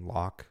to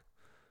unlock,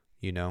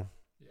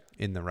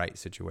 in the right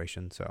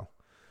situation. So,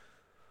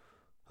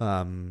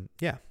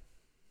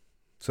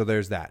 So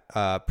there's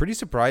that. Pretty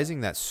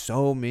surprising that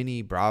so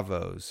many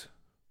Bravos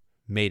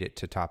made it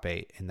to top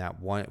 8, and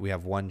that we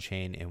have 1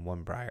 chain and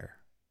 1 briar.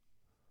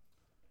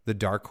 The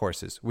dark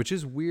horses, which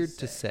is weird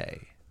to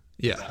say.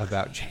 Yeah,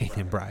 about chain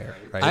and briar,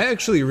 right? I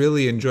actually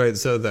really enjoyed.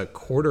 So the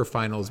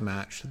quarterfinals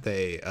match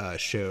they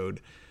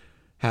showed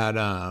had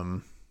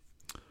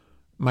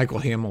Michael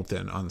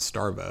Hamilton on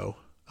Starvo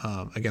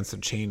against a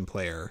chain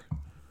player,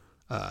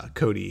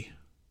 Cody,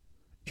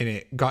 and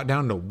it got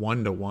down to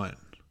 1-1,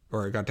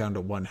 or it got down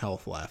to 1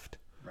 health left.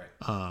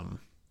 Right.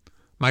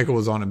 Michael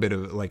was on a bit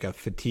of like a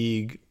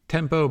fatigue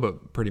tempo,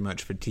 but pretty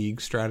much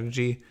fatigue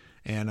strategy,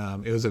 and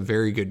it was a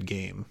very good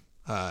game.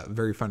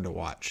 Very fun to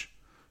watch.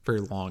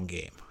 Very long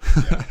game.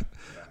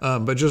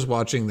 But just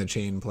watching the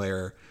chain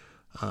player,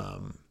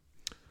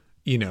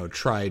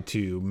 try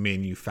to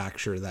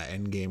manufacture that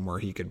end game where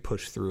he could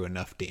push through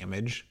enough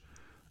damage,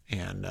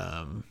 and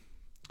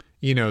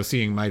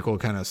seeing Michael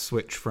kind of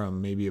switch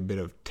from maybe a bit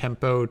of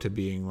tempo to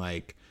being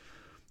like,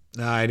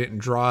 I didn't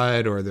draw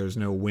it, or there's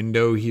no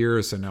window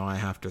here, so now I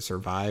have to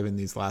survive in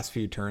these last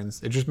few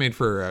turns. It just made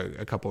for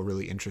a couple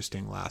really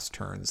interesting last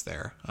turns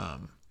there.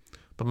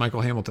 But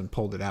Michael Hamilton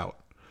pulled it out.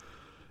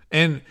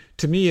 And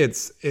to me,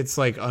 it's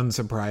like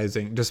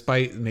unsurprising,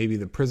 despite maybe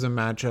the Prism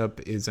matchup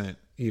isn't,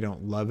 you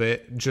don't love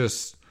it.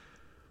 Just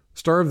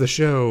star of the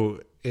show,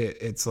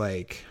 it's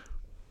like,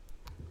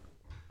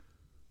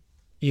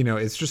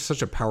 it's just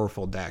such a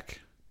powerful deck,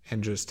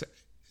 and just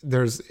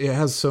it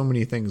has so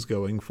many things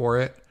going for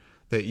it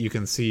that you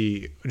can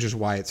see just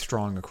why it's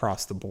strong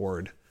across the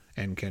board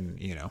and can,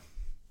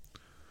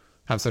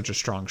 have such a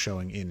strong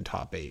showing in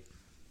top 8.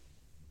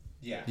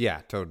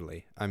 Yeah,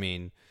 totally. I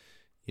mean,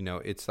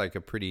 it's like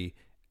a pretty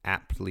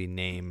aptly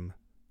named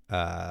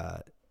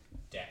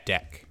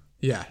deck.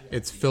 Yeah,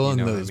 it's filling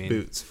those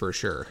boots for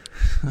sure.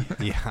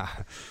 Yeah,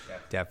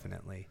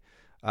 definitely.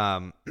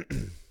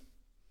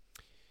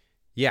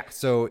 Yeah,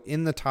 so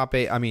in the top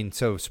 8,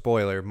 so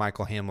spoiler,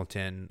 Michael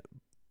Hamilton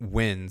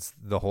wins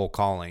the whole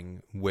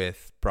calling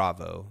with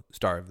Bravo,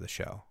 star of the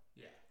show.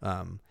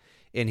 Yeah.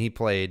 And he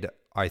played,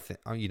 I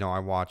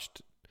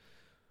watched,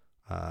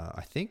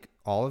 I think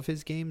all of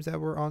his games that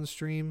were on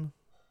stream.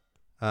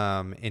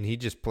 And he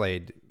just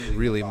played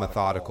really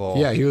methodical.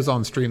 Yeah, he was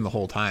on stream the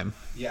whole time.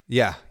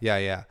 Yeah.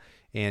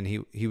 And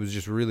he was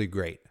just really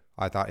great.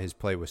 I thought his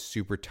play was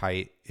super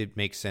tight. It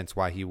makes sense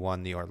why he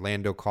won the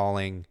Orlando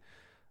calling,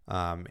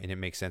 and it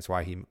makes sense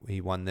why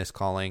he won this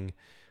calling.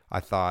 I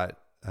thought,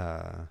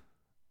 I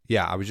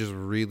was just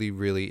really,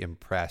 really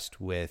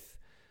impressed with,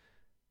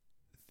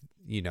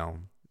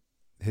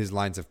 his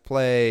lines of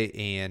play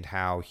and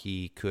how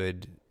he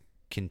could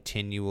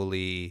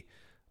continually,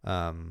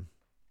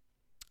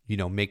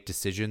 make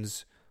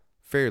decisions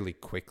fairly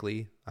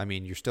quickly. I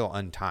mean, you're still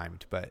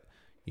untimed, but,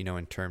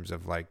 in terms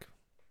of like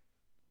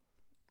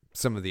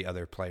some of the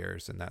other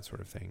players and that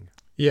sort of thing.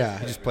 Yeah.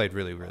 He just played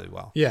really, really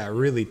well. Yeah,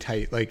 really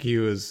tight. Like he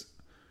was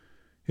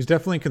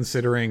definitely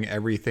considering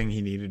everything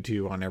he needed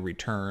to on every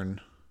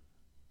turn,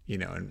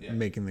 and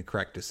making the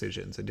correct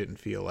decisions. It didn't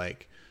feel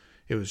like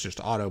it was just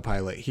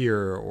autopilot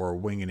here or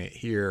winging it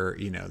here.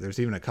 There's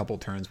even a couple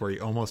turns where he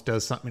almost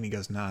does something and he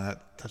goes, nah,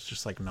 that's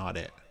just like not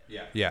it.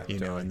 Yeah.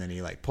 Totally. And then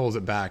he like pulls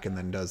it back and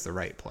then does the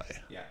right play.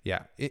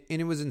 Yeah. And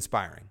it was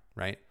inspiring,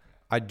 right?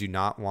 I do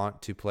not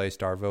want to play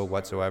Starvo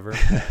whatsoever,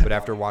 but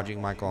after watching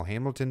Michael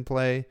Hamilton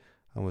play,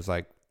 I was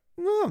like,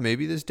 well,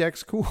 maybe this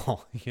deck's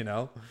cool,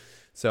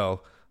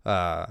 So,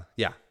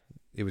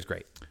 it was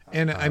great.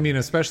 And I mean,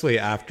 especially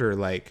after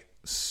like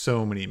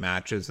so many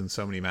matches and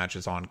so many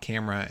matches on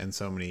camera and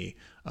so many,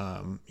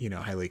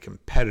 highly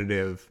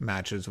competitive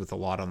matches with a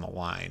lot on the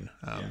line.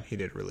 He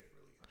did really.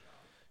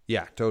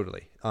 Yeah,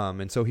 totally.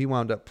 And so he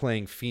wound up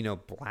playing Fino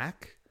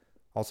Black,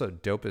 also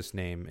dopest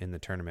name in the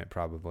tournament,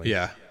 probably.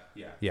 Yeah.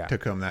 Yeah.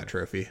 Took home that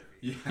trophy.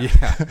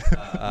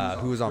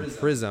 Who was on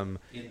Prism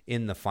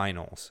in the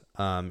finals.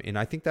 And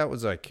I think that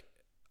was like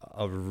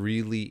a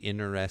really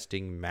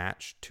interesting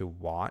match to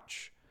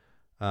watch.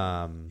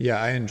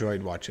 I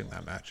enjoyed watching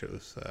that match. It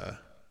was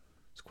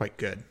quite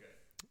good.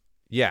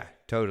 Yeah,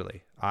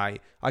 totally. I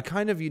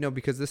kind of,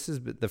 because this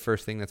is the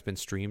first thing that's been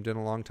streamed in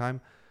a long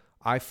time,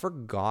 I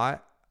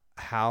forgot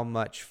how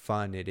much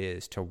fun it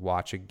is to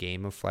watch a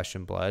game of Flesh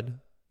and Blood.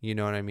 You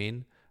know what I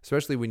mean?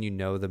 Especially when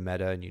the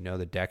meta and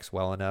the decks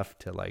well enough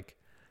to like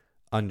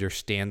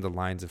understand the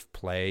lines of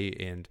play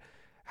and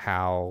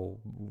how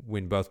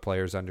when both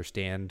players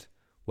understand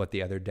what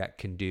the other deck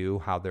can do,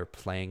 how they're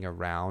playing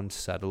around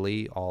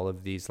subtly all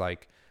of these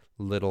like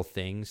little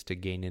things to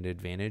gain an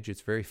advantage.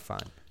 It's very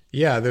fun.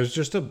 Yeah, there's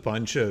just a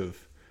bunch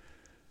of...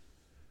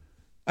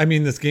 I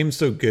mean, this game's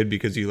so good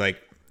because you like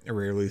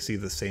rarely see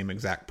the same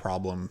exact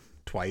problem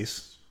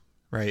twice,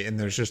 right? And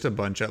there's just a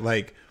bunch of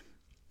like...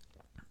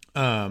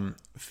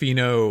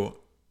 Fino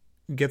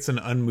gets an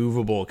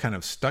unmovable kind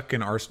of stuck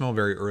in Arsenal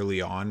very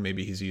early on.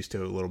 Maybe he's used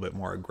to a little bit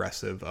more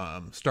aggressive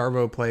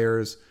Starvo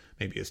players.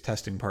 Maybe his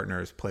testing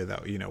partners play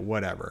that,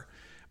 whatever.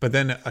 But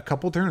then a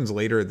couple turns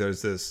later,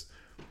 there's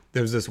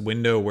this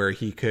window where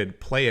he could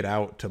play it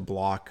out to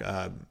block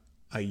a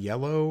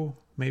yellow,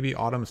 maybe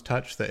Autumn's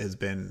Touch that has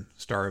been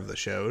star of the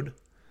showed.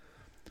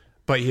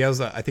 But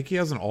I think he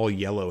has an all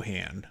yellow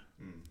hand.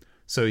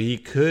 So he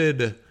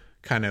could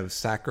kind of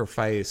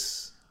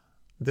sacrifice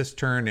this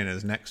turn and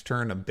his next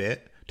turn a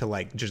bit to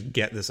like just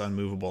get this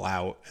unmovable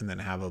out and then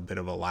have a bit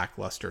of a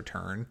lackluster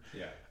turn.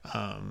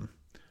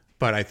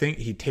 But I think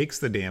he takes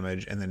the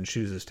damage and then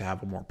chooses to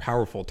have a more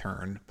powerful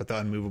turn, but the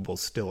unmovable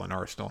is still in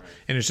Arsenal. Right.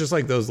 And it's just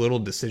like those little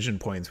decision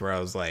points where I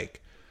was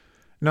like,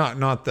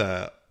 not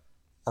the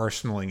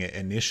arsenaling it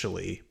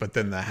initially, but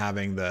then the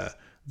having the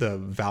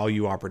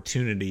value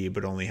opportunity,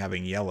 but only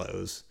having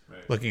yellows,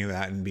 right. Looking at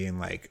that and being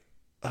like,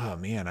 oh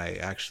man,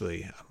 I'm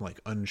like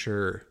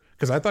unsure.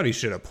 Because I thought he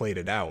should have played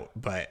it out,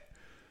 but,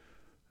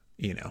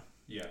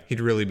 he'd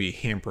really be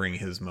hampering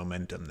his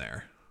momentum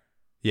there.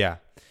 Yeah.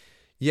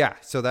 Yeah,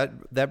 so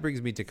that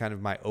brings me to kind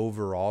of my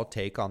overall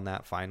take on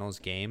that finals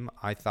game.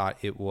 I thought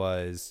it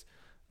was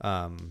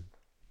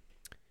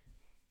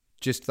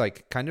just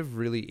like kind of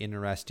really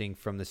interesting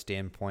from the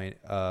standpoint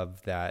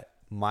of that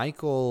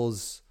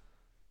Michael's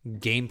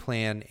game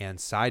plan and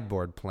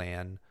sideboard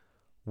plan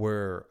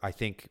were, I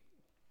think,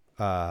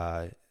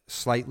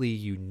 slightly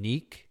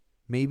unique,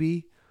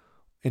 maybe.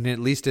 And at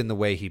least in the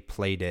way he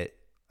played it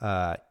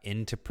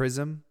into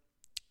Prism,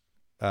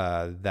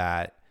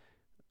 that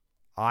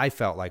I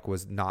felt like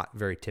was not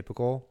very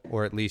typical,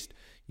 or at least,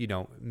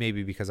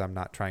 maybe because I'm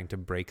not trying to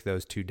break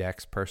those two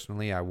decks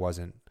personally, I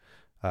wasn't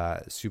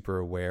super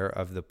aware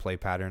of the play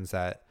patterns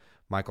that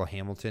Michael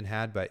Hamilton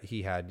had, but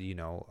he had,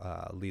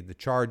 lead the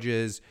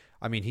charges.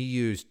 I mean, he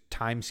used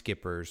time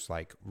skippers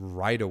like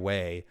right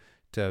away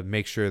to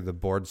make sure the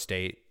board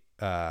state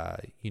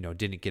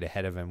didn't get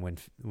ahead of him when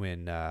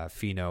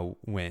Fino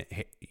went,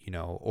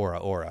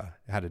 aura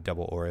had a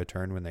double aura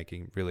turn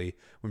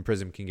when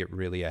Prism can get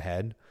really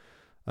ahead.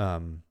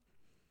 And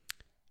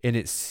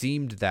it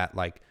seemed that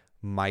like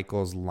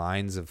Michael's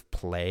lines of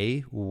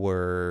play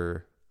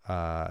were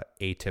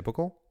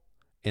atypical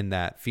in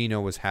that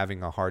Fino was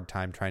having a hard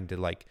time trying to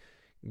like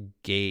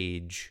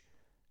gauge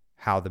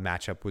how the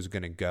matchup was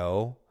going to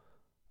go.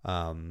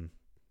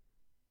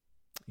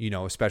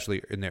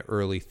 Especially in the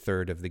early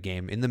third of the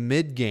game. In the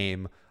mid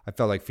game, I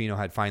felt like Fino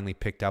had finally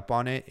picked up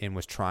on it and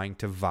was trying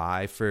to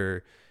vie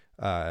for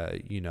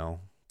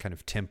kind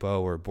of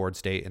tempo or board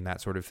state and that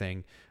sort of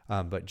thing,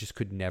 but just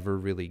could never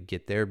really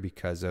get there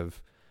because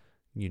of,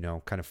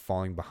 kind of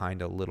falling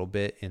behind a little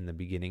bit in the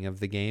beginning of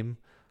the game.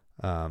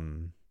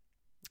 And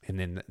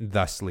then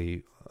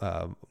thusly,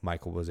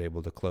 Michael was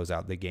able to close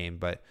out the game.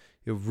 But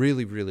it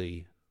really,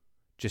 really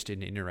just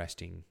an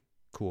interesting,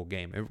 cool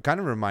game. It kind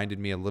of reminded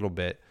me a little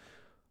bit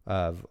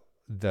of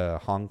the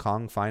Hong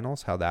Kong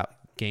finals, how that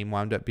game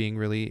wound up being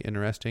really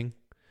interesting,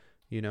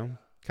 kind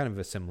of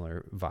a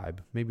similar vibe,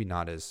 maybe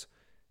not as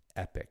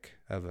epic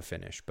of a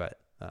finish, but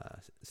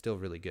still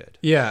really good.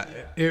 Yeah,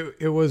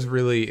 it was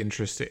really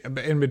interesting.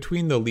 In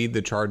between the lead,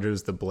 the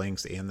charges, the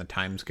blinks, and the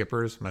time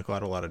skippers, Michael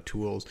had a lot of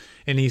tools,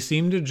 and he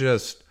seemed to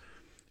just,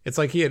 it's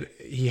like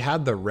he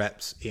had the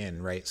reps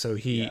in, right? So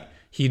he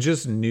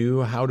just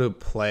knew how to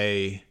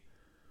play,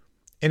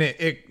 and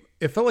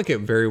it felt like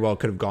it very well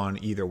could have gone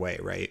either way,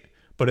 right?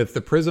 But if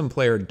the Prism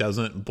player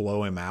doesn't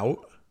blow him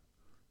out,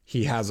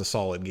 he has a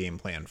solid game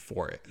plan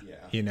for it.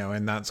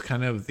 And that's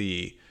kind of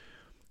the,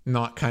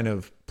 not kind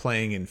of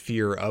playing in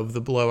fear of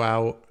the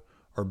blowout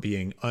or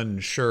being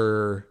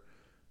unsure,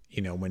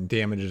 when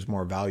damage is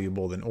more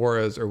valuable than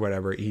auras or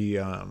whatever. He,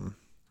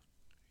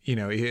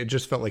 it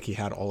just felt like he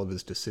had all of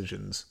his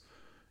decisions,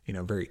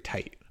 very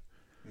tight.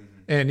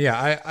 Mm-hmm. And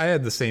I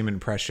had the same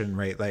impression,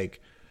 right?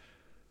 Like,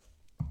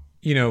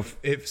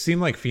 it seemed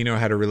like Fino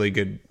had a really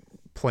good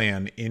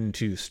plan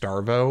into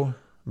Starvo,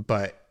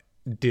 but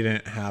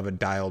didn't have a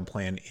dialed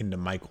plan into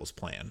Michael's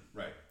plan.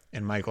 Right.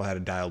 And Michael had a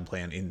dialed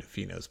plan into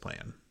Fino's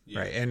plan. Yeah.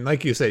 Right. And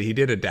like you said, he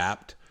did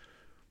adapt,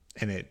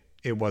 and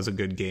it was a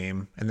good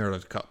game. And there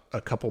was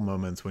a couple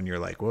moments when you're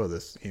like, whoa,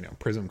 this,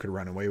 Prism could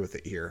run away with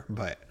it here.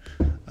 But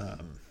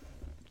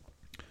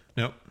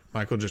nope.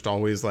 Michael just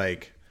always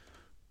like,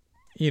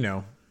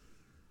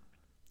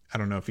 I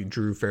don't know if he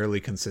drew fairly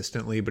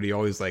consistently, but he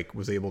always like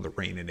was able to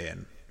rein it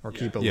in or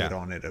keep a lid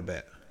on it a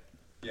bit.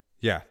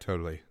 Yeah,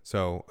 totally.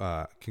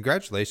 So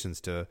congratulations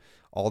to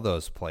all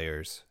those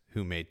players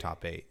who made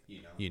top 8.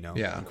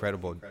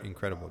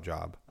 Incredible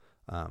job.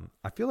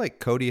 I feel like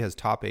Cody has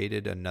top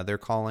 8'd another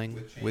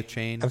calling with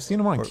Chain. I've seen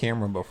him on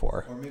camera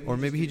before. Or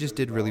maybe he just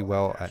did really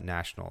well at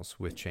Nationals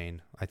with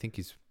Chain. I think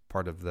he's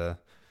part of the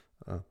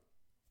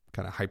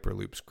kind of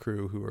Hyperloops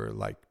crew who are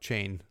like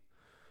Chain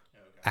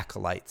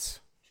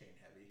acolytes. Chain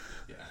heavy.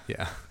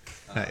 Yeah.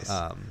 Nice.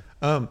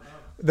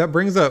 That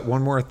brings up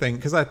one more thing,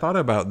 because I thought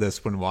about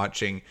this when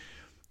watching.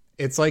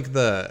 It's like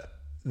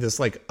this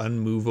like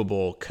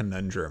unmovable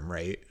conundrum,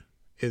 right?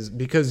 Is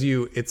because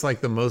it's like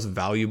the most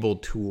valuable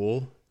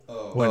tool.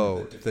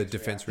 The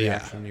defense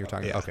reaction you're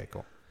talking about. Okay,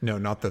 cool. No,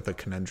 not that the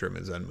conundrum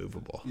is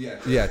unmovable.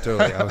 Yeah,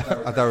 totally. I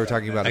thought we were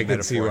talking about a metaphor. I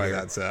can see why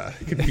that's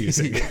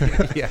confusing.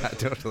 Yeah,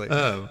 totally.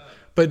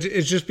 But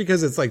it's just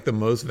because it's like the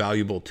most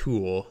valuable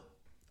tool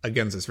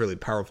against this really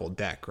powerful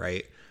deck,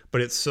 right? But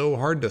it's so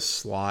hard to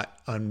slot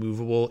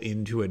unmovable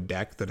into a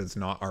deck that is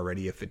not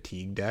already a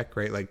fatigue deck,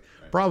 right? Like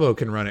Bravo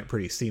can run it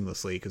pretty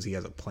seamlessly because he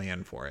has a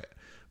plan for it.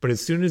 But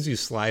as soon as you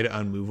slide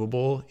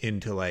unmovable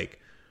into like,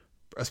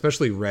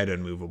 especially red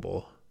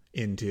unmovable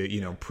into,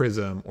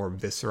 Prism or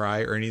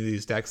Viscerai or any of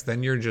these decks,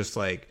 then you're just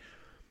like,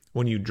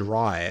 when you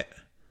draw it,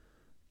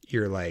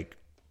 you're like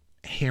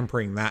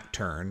hampering that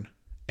turn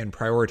and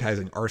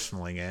prioritizing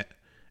arsenaling it.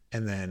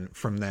 And then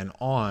from then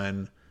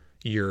on,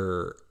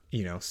 you're,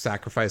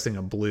 sacrificing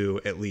a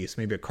blue, at least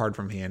maybe a card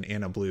from hand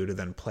and a blue to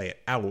then play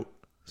it out.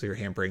 So you're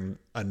hampering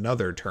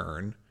another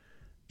turn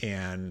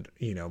and,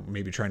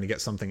 maybe trying to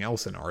get something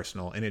else in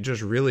arsenal. And it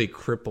just really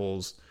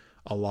cripples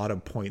a lot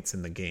of points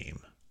in the game.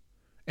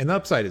 And the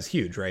upside is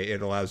huge, right?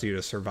 It allows you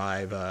to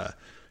survive,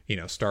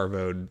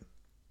 Starvode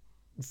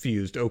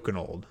fused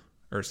Okanold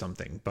or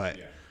something. But,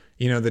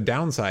 the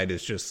downside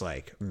is just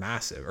like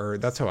massive. Or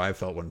that's how I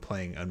felt when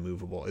playing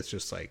Unmovable. It's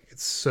just like,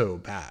 it's so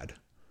bad.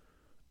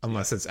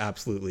 Unless it's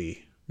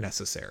absolutely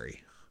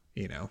necessary,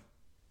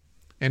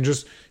 And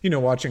just,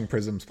 watching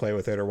Prisms play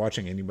with it or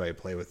watching anybody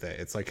play with it,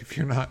 it's like if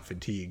you're not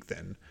fatigued,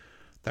 then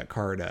that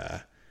card,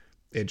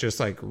 it just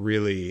like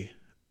really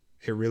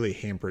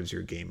hampers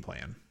your game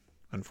plan,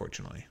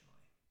 unfortunately.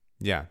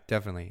 Yeah,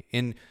 definitely.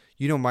 And,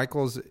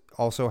 Michael's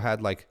also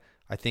had like,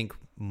 I think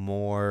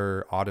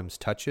more Autumn's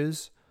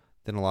touches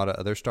than a lot of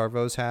other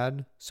Starvos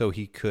had. So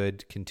he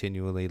could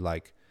continually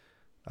like,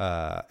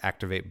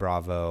 activate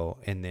Bravo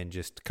and then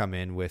just come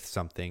in with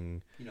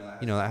something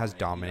that has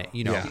dominant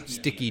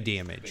sticky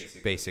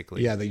damage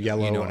basically. The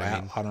yellow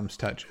Autumn's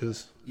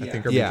touches I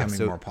think are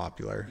becoming more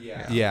popular.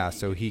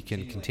 So he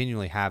can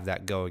continually have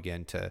that go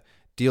again to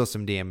deal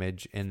some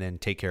damage and then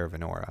take care of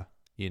an aura,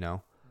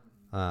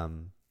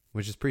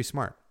 which is pretty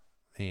smart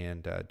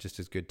and just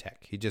as good tech.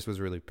 He just was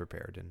really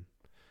prepared. And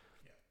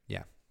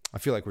I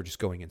feel like we're just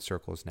going in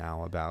circles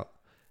now about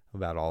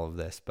all of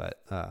this,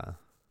 but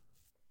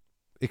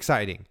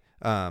exciting.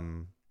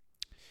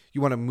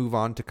 You want to move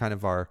on to kind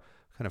of our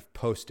kind of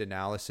post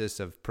analysis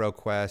of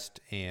ProQuest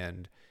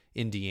and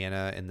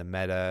Indiana and the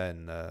meta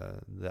and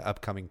the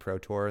upcoming Pro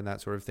Tour and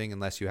that sort of thing,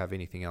 unless you have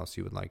anything else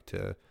you would like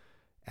to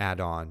add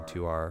on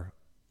to our...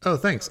 Oh,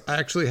 thanks. I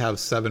actually have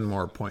 7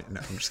 more points. No,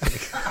 I'm just kidding.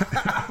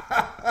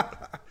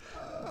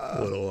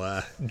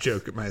 little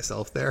joke at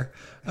myself there.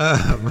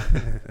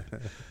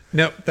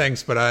 No,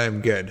 thanks, but I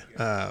am good.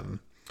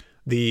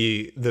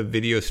 The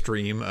video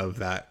stream of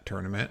that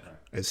tournament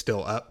is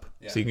still up,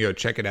 so you can go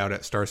check it out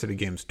at Star City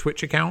Games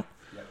Twitch account.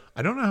 Yep.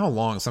 I don't know how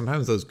long.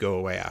 Sometimes those go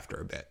away after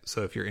a bit.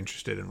 So if you're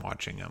interested in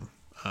watching them,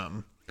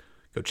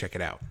 go check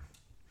it out.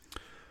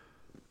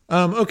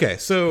 Okay,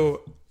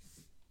 so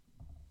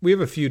we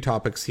have a few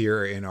topics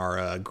here in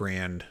our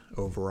grand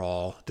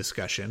overall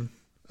discussion.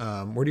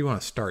 Where do you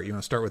want to start? You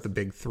want to start with the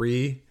big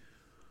three?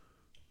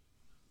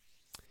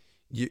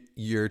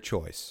 Your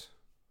choice.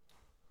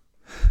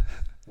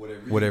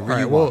 Whatever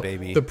you want,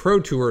 baby. The Pro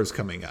Tour is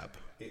coming up,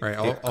 right?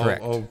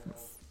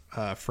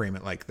 I'll frame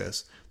it like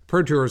this.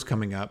 Pro Tour is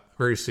coming up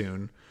very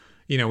soon.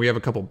 You know, we have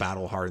a couple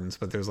battle hardens,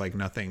 but there's like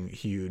nothing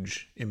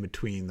huge in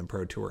between the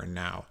Pro Tour and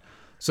now.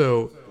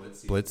 So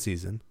Blitz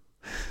season.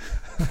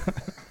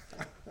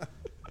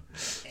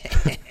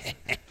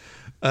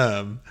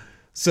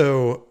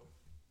 So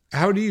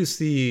how do you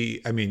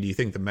see, I mean, do you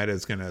think the meta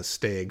is going to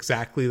stay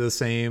exactly the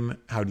same?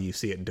 How do you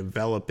see it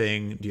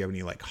developing? Do you have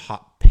any like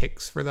hot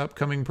picks for the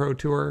upcoming Pro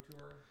Tour?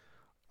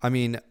 I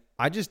mean,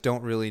 I just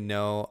don't really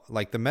know.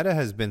 Like the meta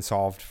has been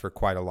solved for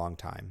quite a long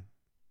time,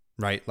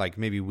 right? Like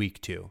maybe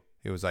week 2.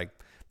 It was like,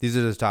 these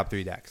are the top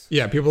 3 decks.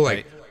 Yeah. People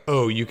like,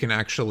 oh, you can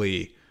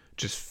actually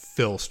just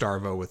fill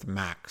Starvo with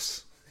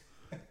max,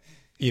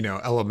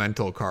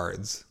 elemental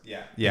cards.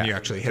 Yeah. And you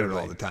actually hit it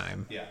all the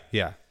time.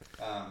 Yeah.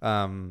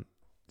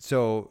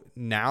 So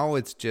now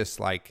it's just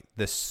like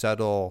the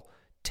subtle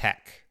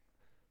tech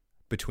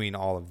between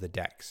all of the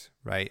decks,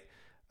 right?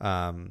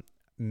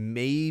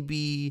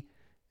 Maybe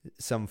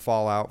some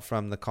fallout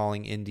from the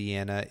Calling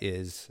Indiana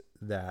is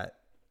that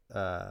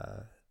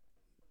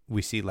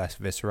we see less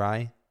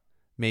Viscerai,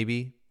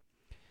 maybe.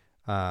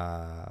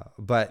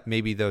 But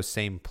maybe those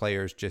same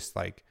players just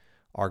like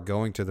are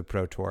going to the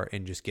Pro Tour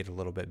and just get a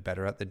little bit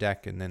better at the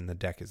deck, and then the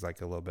deck is like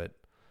a little bit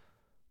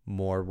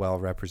more well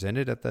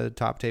represented at the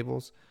top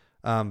tables.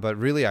 But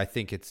really, I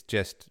think it's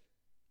just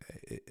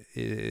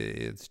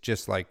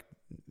like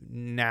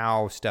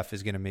now stuff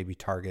is going to maybe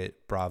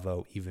target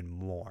Bravo even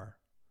more,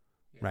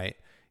 right?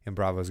 And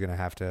Bravo is going to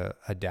have to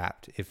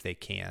adapt if they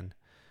can.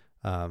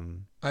 I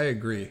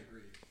agree.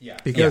 Yeah.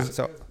 Because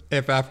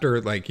if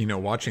after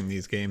watching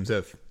these games,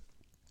 if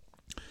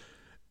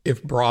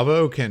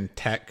Bravo can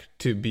tech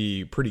to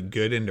be pretty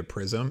good into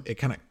Prism, it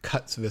kind of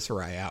cuts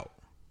Viscerai out.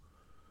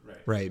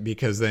 Right.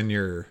 Because then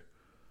you're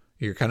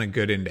kind of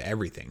good into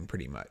everything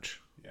pretty much.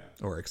 Yeah.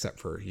 Or except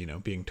for,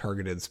 being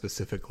targeted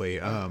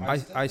specifically.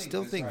 I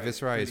still think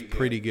Viscerai is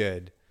pretty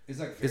good.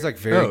 It's like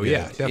very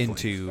good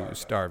into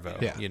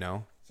Starvo, yeah.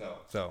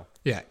 So.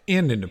 Yeah.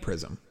 And into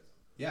Prism.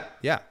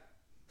 Yeah.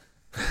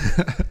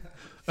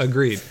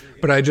 Agreed.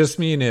 But I just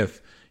mean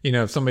if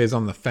somebody's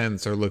on the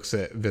fence or looks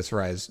at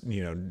Viscerai's,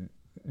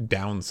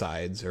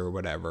 downsides or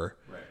whatever,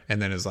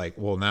 and then is like,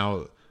 well,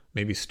 now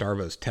maybe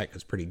Starvo's tech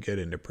is pretty good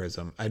into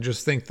Prism. I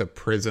just think the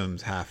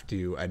Prisms have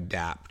to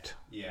adapt.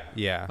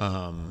 Yeah.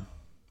 And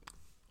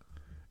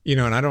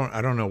I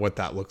don't know what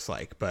that looks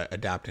like, but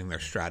adapting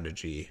their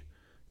strategy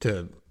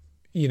to,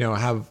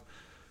 have,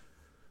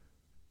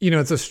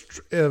 it's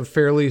a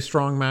fairly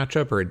strong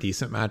matchup or a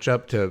decent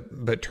matchup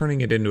but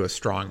turning it into a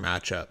strong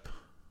matchup.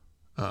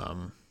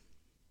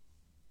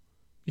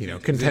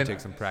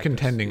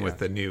 Contending with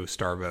the new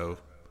Starvo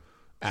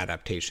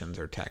adaptations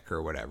or tech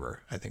or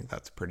whatever. I think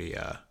that's pretty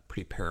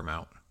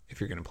paramount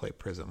if you're going to play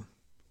Prism.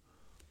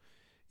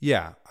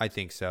 Yeah, I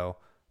think so.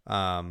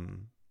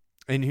 And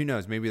who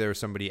knows, maybe there was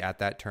somebody at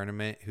that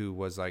tournament who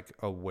was like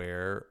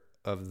aware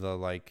of the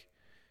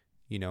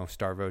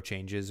Starvo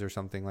changes or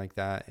something like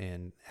that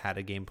and had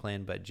a game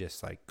plan, but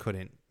just like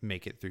couldn't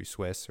make it through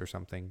Swiss or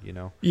something,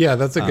 Yeah,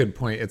 that's a good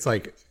point. It's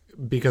like,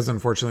 because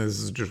unfortunately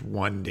this is just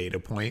one data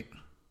point.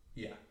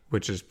 Yeah.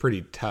 Which is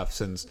pretty tough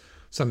since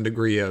some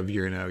degree of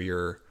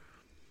your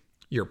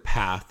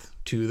path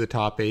to the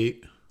top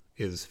 8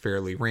 is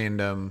fairly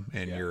random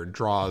and your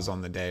draws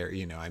on the day are,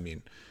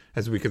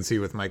 as we can see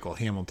with Michael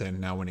Hamilton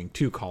now winning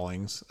 2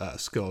 callings,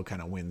 skill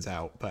kind of wins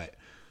out, but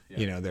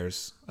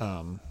there's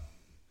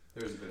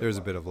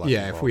a bit of luck.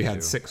 Yeah, if we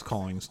had 6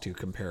 callings to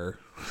compare,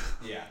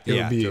 it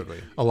would be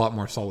totally a lot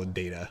more solid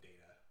data.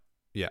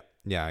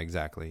 Yeah,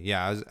 exactly.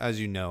 Yeah,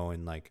 as you know,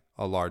 in like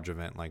a large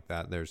event like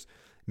that, there's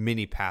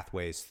many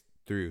pathways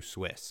through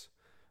Swiss,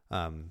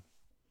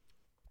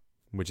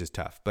 which is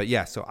tough. But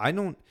yeah, so I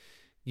don't,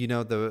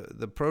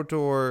 the Pro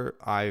Tour,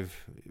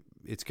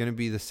 it's going to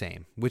be the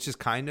same, which is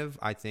kind of,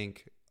 I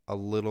think, a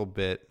little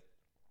bit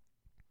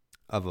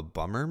of a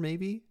bummer,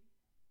 maybe,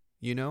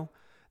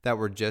 that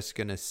we're just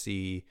going to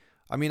see.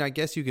 I mean, I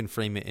guess you can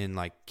frame it in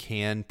like,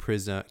 can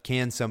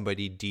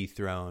somebody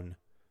dethrone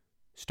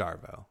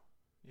Starvo?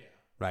 Yeah.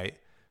 Right.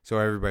 So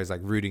everybody's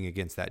like rooting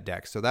against that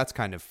deck. So that's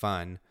kind of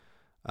fun.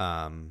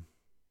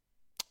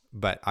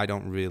 But I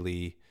don't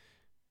really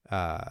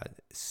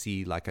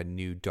see like a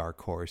new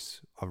dark horse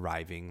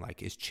arriving.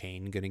 Like, is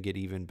Chain going to get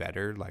even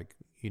better? Like,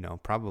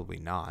 probably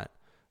not.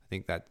 I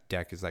think that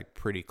deck is like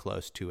pretty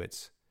close to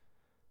its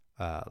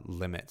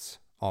limits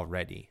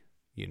already,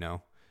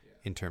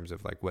 in terms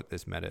of like what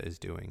this meta is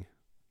doing,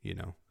 you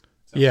know?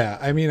 So. Yeah.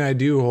 I mean, I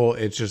do hold,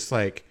 it's just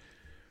like,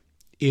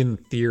 in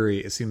theory,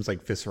 it seems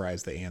like Viscera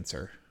is the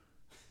answer.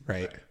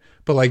 Right.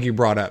 But like you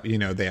brought up, you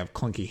know, they have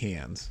clunky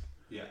hands.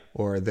 Yeah.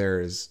 Or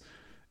there's,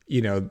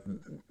 you know,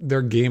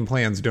 their game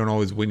plans don't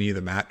always win you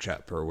the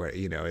matchup, or what,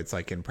 you know, it's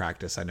like in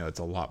practice, I know it's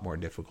a lot more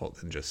difficult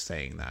than just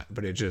saying that,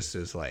 but it just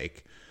is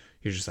like,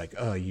 you're just like,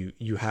 oh,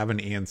 you have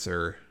an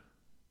answer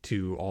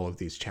to all of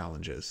these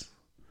challenges.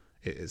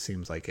 It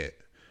seems like it.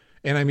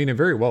 And I mean, it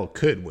very well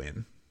could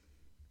win.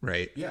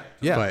 Right. Yeah.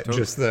 But totally.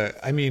 just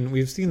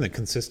we've seen the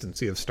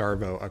consistency of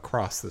Starvo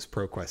across this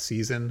ProQuest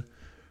season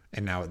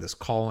and now at this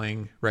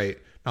calling, right?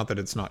 Not that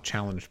it's not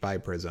challenged by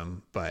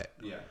Prism, but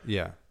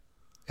yeah.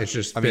 It's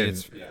just I been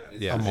mean,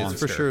 it's a monster. it's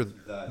for sure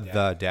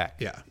the deck.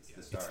 Yeah.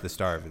 It's the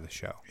star of the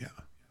show.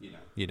 Yeah.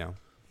 You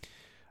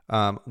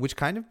know. Which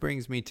kind of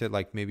brings me to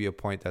like maybe a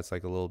point that's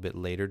like a little bit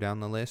later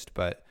down the list,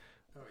 but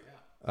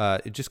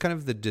it just kind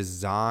of the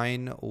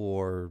design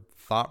or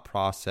thought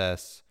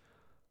process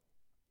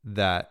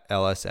that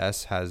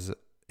LSS has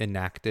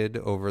enacted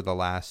over the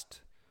last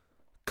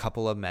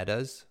couple of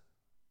metas,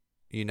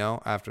 you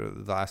know, after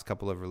the last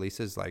couple of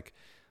releases. Like,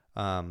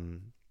 I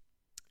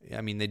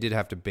mean, they did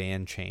have to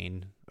ban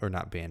Chain, or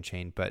not ban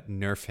Chain, but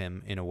nerf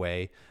him in a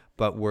way,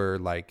 but were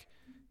like,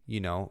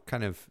 you know,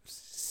 kind of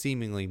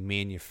seemingly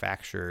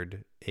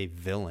manufactured a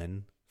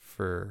villain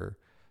for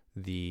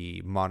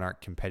the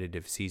Monarch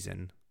competitive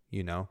season,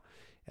 you know.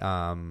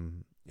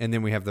 And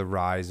then we have the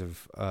rise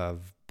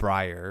of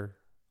Briar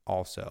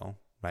also,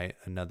 right?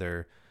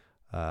 Another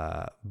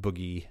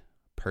boogie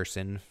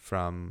person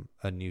from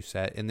a new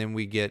set. And then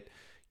we get,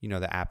 you know,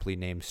 the aptly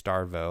named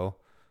Starvo,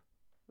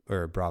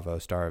 or Bravo,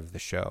 star of the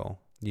show,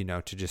 you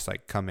know, to just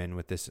like come in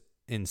with this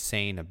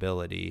insane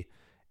ability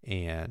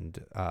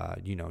and,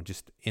 you know,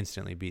 just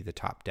instantly be the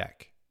top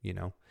deck, you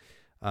know?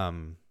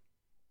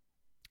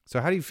 So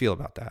how do you feel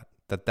about that?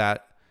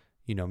 That,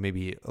 you know,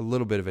 maybe a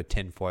little bit of a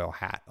tinfoil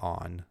hat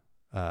on,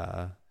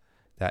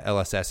 that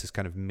LSS is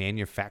kind of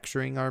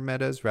manufacturing our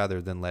metas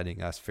rather than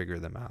letting us figure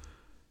them out?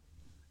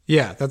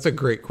 Yeah, that's a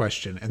great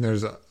question. And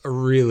there's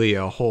really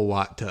a whole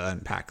lot to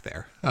unpack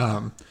there.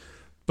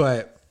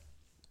 But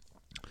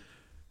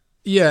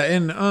yeah,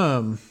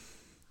 and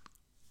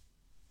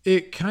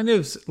it kind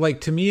of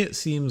like, to me, it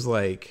seems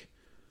like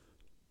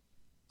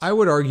I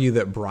would argue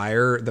that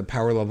Briar, the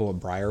power level of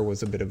Briar,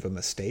 was a bit of a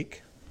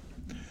mistake.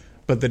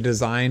 But the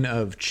design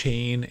of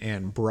Chain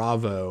and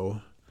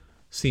Bravo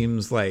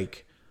seems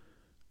like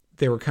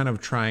they were kind of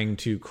trying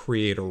to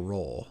create a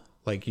role.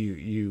 Like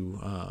you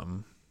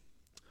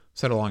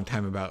said a long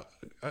time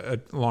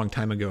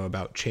ago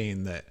about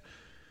Chain that,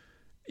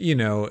 you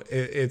know,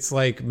 it's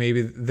like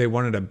maybe they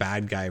wanted a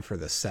bad guy for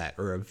the set,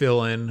 or a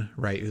villain,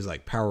 right? Who's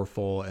like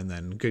powerful, and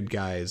then good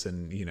guys,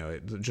 and, you know,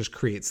 it just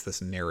creates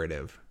this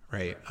narrative,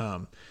 right?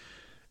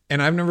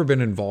 And I've never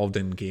been involved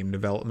in game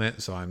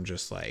development, so I'm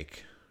just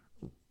like,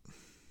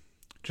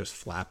 just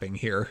flapping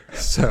here.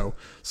 So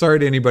sorry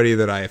to anybody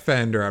that I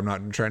offend, or I'm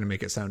not trying to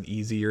make it sound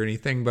easy or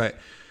anything, but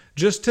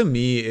just to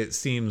me, it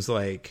seems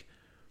like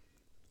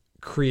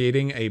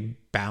creating a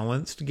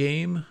balanced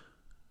game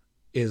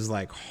is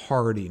like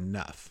hard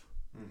enough.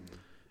 Mm-hmm.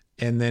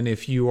 And then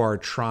if you are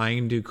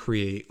trying to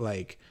create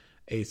like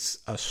a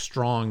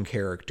strong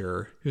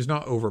character who's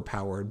not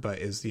overpowered, but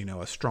is, you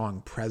know, a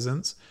strong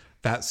presence,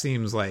 that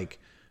seems like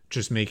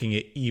just making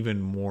it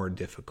even more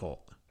difficult.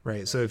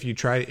 Right. So if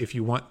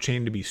you want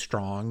Chain to be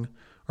strong,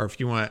 or if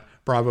you want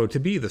Bravo to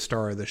be the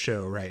star of the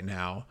show right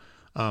now,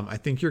 I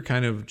think you're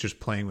kind of just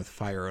playing with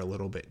fire a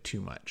little bit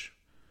too much.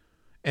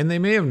 And they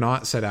may have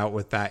not set out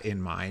with that in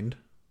mind.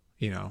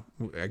 You know,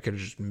 I could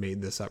have just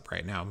made this up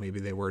right now. Maybe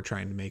they were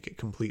trying to make it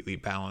completely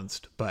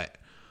balanced, but,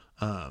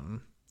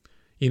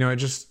 you know, it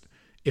just,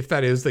 if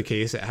that is the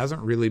case, it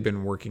hasn't really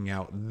been working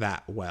out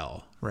that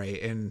well.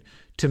 Right. And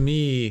to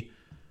me,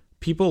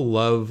 people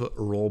love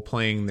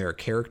role-playing their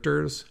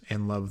characters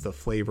and love the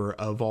flavor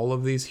of all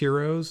of these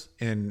heroes.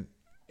 And,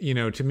 you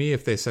know, to me,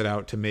 if they set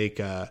out to make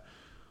if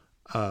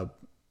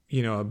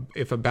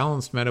a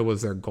balanced meta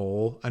was their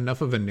goal,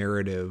 enough of a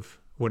narrative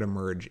would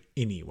emerge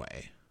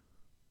anyway.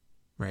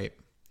 Right?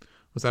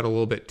 Was that a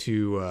little bit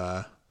too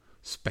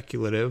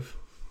speculative?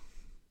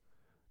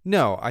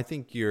 No, I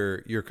think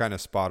you're kind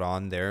of spot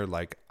on there.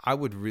 Like, I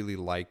would really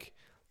like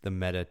the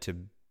meta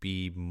to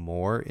be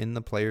more in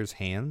the player's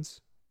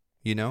hands,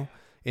 you know,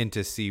 and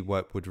to see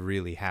what would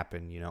really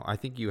happen. You know, I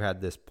think you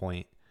had this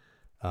point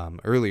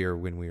earlier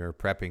when we were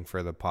prepping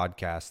for the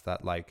podcast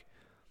that, like,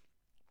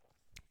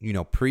 you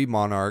know,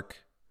 pre-Monarch,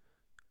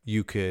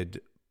 you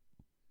could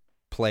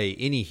play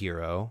any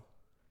hero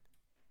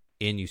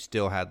and you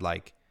still had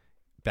like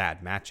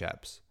bad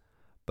matchups.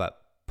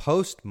 But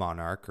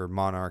post-Monarch, or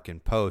Monarch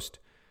and post,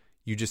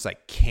 you just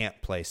like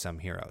can't play some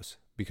heroes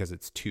because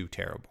it's too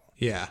terrible.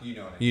 Yeah.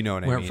 You know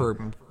what I mean? Went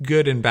for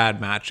good and bad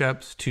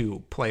matchups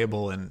to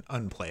playable and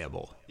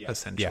unplayable,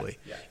 essentially.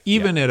 Yeah.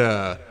 Even at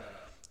a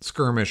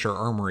skirmish or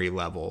armory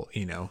level,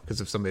 you know,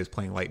 because if somebody's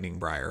playing Lightning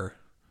Briar,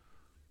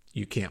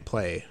 you can't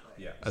play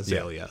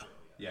Azalea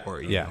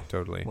or, you know,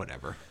 totally.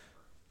 Whatever.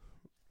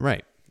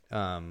 Right.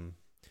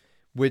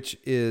 which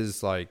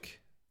is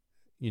like,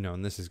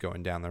 and this is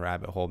going down the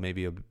rabbit hole,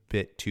 maybe a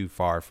bit too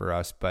far for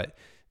us, but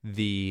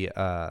the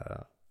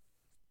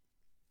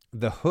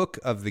hook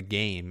of the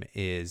game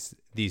is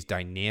these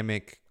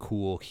dynamic,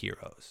 cool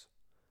heroes.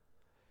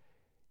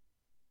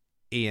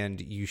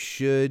 And you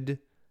should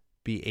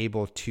be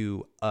able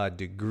to a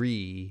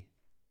degree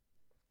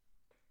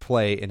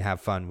play and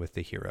have fun with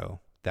the hero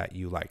that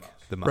you like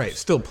the most. Right.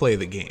 Still play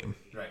the game.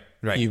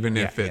 Right. Even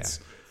if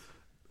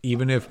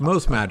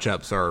most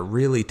matchups are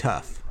really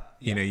tough,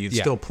 you'd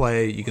still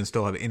play, you can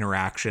still have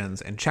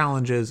interactions and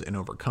challenges and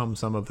overcome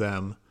some of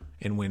them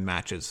and win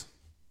matches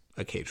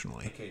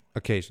occasionally.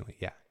 Occasionally.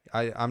 Yeah.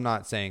 I'm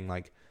not saying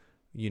like,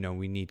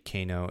 we need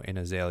Kano and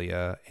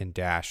Azalea and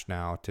Dash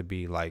now to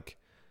be like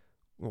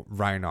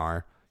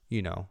Rhinar,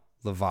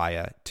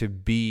 Leviah to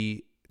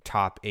be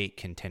top 8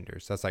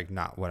 contenders. That's like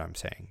not what I'm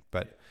saying,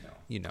 but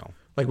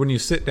like when you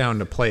sit down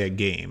to play a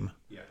game,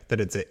 that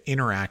it's an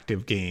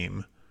interactive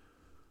game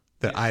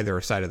that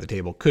either side of the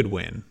table could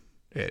win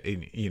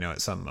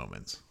at some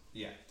moments.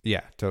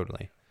 Yeah,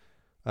 totally.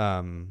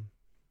 So,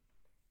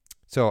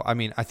 I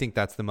mean, I think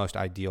that's the most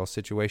ideal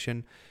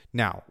situation.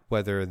 Now,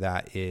 whether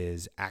that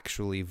is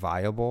actually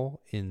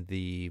viable in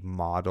the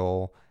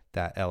model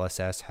that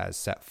LSS has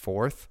set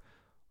forth,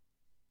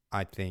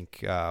 I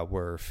think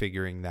we're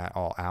figuring that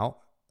all out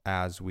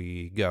as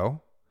we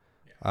go,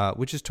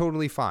 which is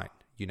totally fine,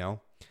 and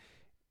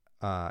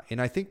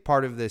I think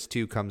part of this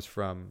too comes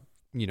from,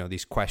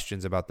 these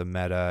questions about the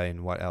meta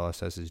and what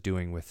LSS is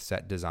doing with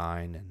set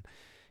design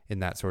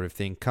and that sort of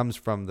thing comes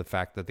from the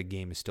fact that the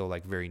game is still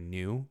like very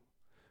new.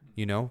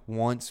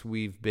 Once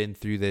we've been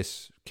through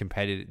these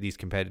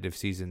competitive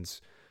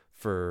seasons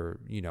for,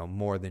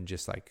 more than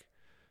just like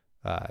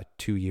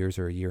 2 years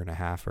or a year and a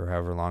half or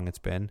however long it's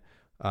been,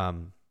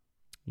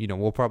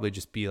 we'll probably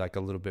just be like a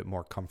little bit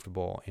more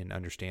comfortable and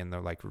understand the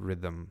like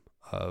rhythm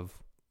of,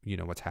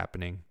 what's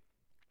happening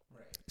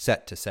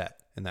set to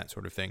set and that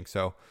sort of thing.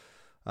 So,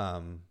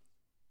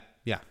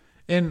 yeah.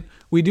 And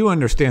we do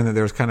understand that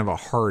there's kind of a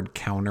hard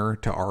counter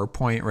to our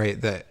point, right?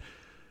 That,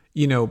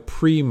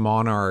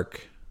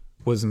 pre-Monarch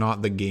was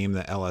not the game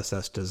that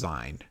LSS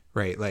designed,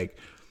 right? Like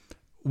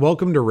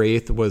Welcome to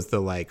Wraith was the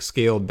like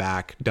scaled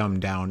back,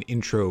 dumbed down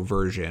intro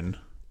version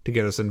to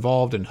get us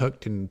involved and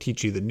hooked and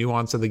teach you the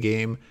nuance of the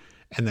game.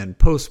 And then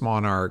post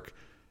Monarch,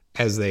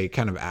 as they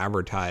kind of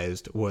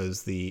advertised,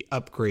 was the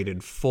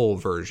upgraded full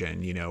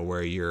version,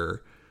 where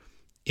your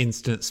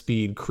instant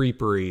speed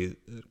creepers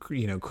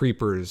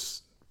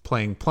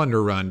playing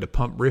Plunder Run to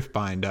pump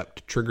Riftbind up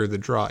to trigger the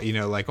draw,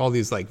 like all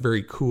these like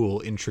very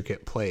cool,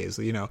 intricate plays,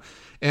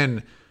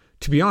 and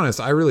to be honest,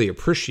 I really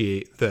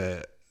appreciate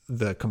the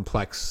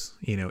complex,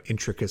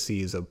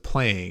 intricacies of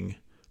playing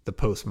the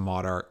post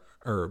Monarch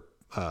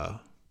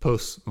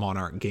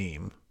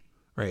game,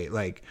 right?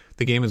 Like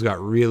the game has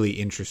got really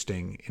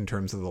interesting in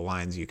terms of the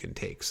lines you can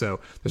take. So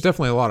there's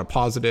definitely a lot of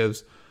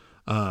positives.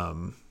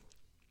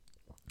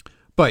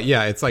 But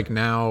yeah, it's like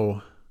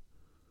now,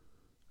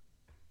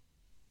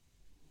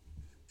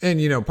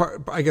 and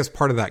I guess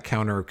part of that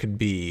counter could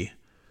be,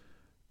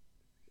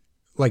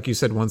 like you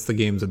said, once the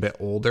game's a bit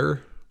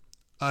older,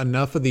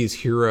 enough of these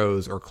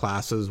heroes or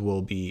classes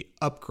will be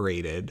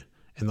upgraded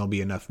and there'll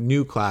be enough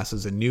new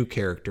classes and new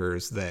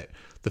characters that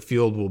the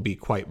field will be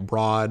quite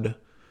broad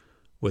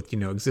with,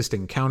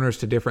 existing counters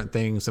to different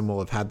things, and we'll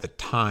have had the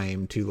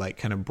time to like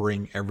kind of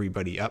bring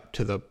everybody up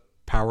to the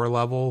power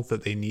level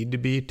that they need to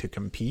be to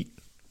compete.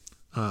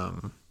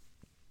 And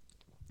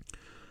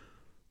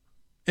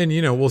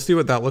we'll see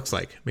what that looks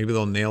like. Maybe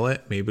they'll nail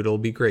it. Maybe it'll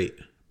be great,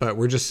 but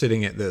we're just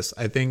sitting at this,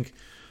 I think.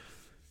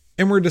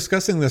 And we're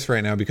discussing this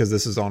right now because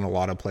this is on a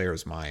lot of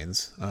players'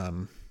 minds.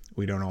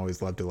 We don't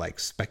always love to like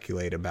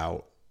speculate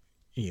about,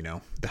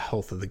 the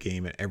health of the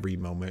game at every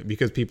moment,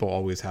 because people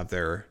always have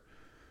their,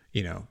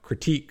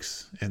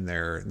 critiques and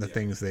the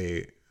things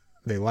they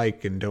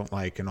like and don't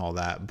like and all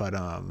that. But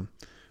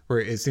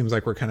it seems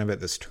like we're kind of at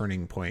this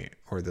turning point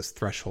or this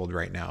threshold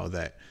right now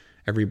that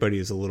everybody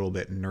is a little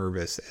bit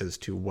nervous as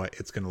to what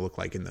it's going to look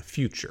like in the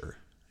future,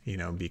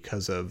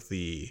 because of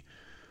the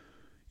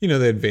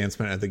the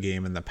advancement of the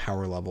game and the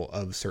power level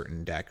of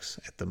certain decks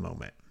at the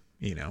moment,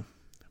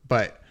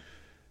 But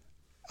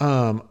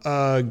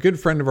a good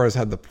friend of ours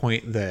had the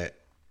point that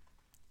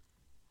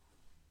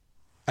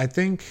I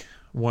think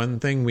one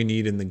thing we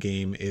need in the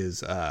game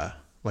is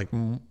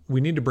we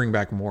need to bring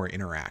back more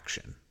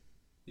interaction,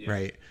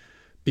 right?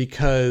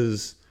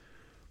 Because,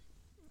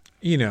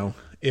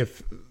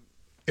 if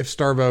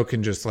Starvo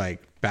can just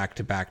like back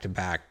to back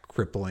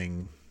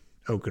crippling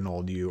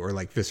Oakenold you, or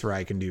like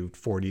Viserai can do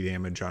 40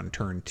 damage on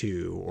turn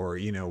 2, or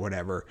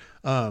whatever,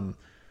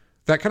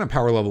 that kind of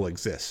power level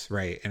exists,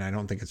 right? And I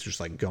don't think it's just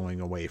like going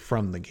away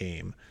from the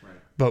game, right?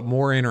 But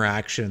more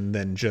interaction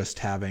than just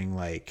having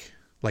like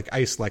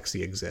Ice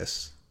Lexi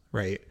exists,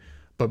 right?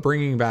 But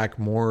bringing back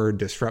more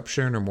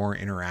disruption or more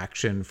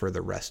interaction for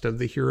the rest of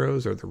the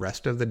heroes or the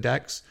rest of the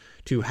decks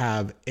to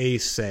have a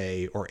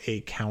say or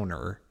a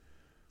counter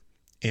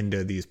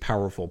into these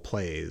powerful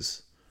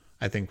plays,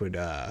 I think would be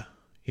a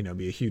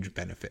huge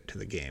benefit to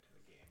the game.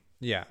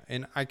 Yeah,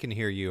 and I can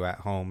hear you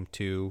at home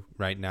too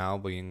right now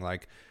being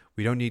like,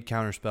 we don't need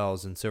counter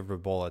spells and silver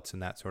bullets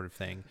and that sort of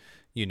thing,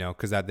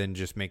 because that then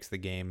just makes the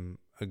game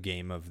a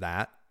game of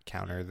that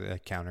the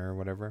counter or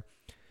whatever.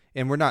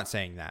 And we're not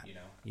saying that,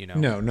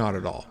 No, not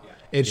at all.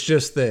 It's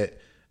just that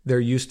there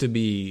used to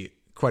be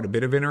quite a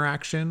bit of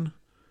interaction,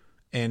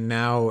 and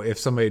now if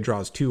somebody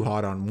draws too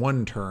hot on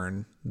one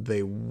turn,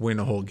 they win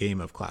a whole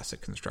game of Classic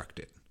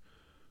Constructed.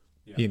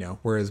 Yeah.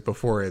 Whereas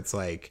before it's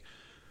like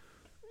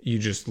you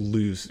just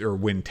lose or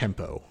win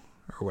tempo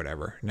or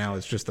whatever. Now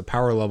it's just the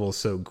power level is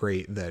so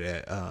great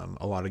that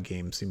a lot of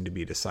games seem to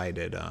be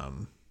decided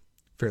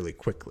fairly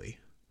quickly.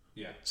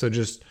 Yeah. So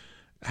just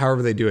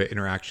however they do it,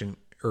 interaction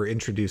or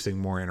introducing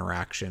more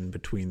interaction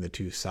between the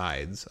two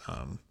sides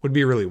would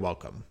be really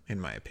welcome, in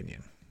my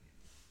opinion.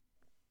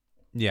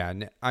 Yeah,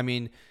 I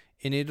mean,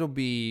 and it'll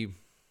be,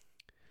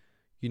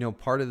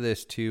 part of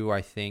this too,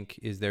 I think,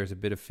 is there's a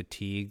bit of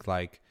fatigue,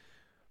 like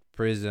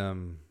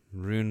Prism,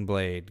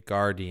 Runeblade,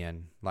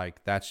 Guardian,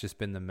 like that's just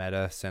been the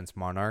meta since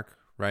Monarch,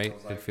 right?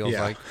 It feels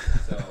like.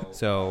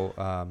 So,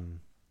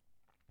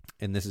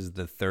 and this is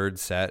the third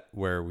set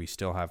where we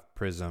still have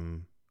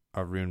Prism,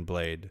 a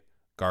Runeblade,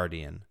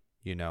 Guardian,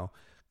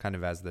 kind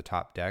of as the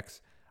top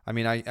decks. I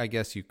mean, I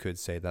guess you could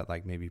say that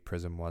like maybe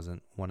Prism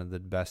wasn't one of the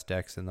best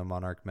decks in the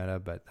Monarch meta,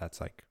 but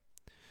that's like,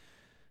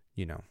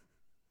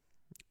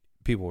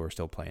 people were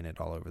still playing it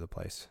all over the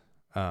place.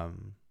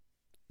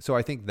 So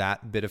I think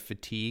that bit of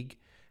fatigue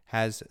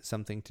has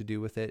something to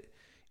do with it.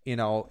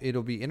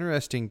 It'll be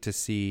interesting to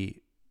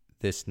see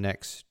this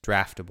next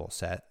draftable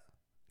set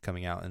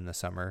coming out in the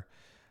summer.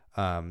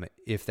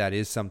 If that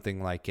is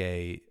something like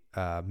a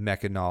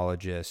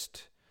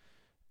mechanologist,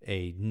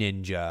 a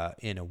ninja,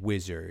 and a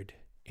wizard,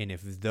 and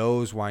if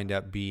those wind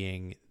up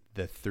being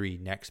the three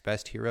next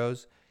best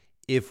heroes,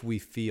 if we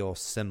feel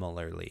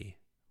similarly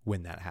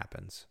when that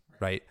happens,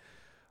 right?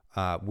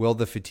 Will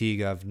the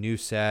fatigue of new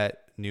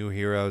set, new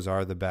heroes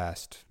are the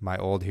best, my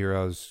old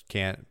heroes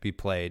can't be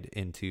played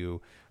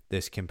into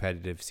this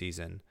competitive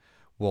season,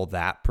 will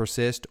that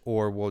persist,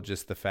 or will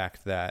just the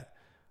fact that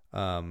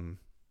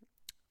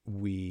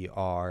we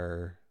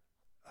are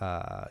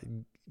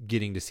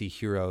getting to see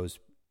heroes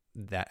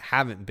that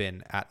haven't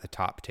been at the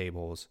top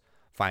tables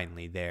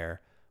finally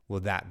there, will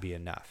that be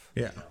enough?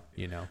 Yeah.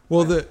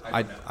 Well,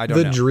 I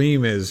don't know.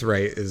 Dream is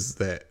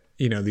that,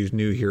 these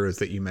new heroes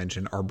that you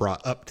mentioned are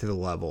brought up to the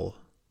level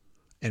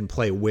and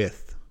play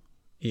with,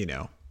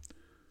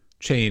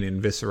 Chain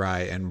and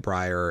Viscerai and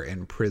Briar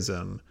and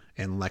Prism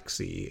and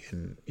Lexi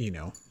and,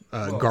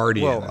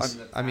 Guardians.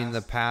 Well, I mean,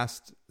 the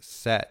past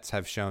sets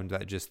have shown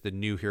that just the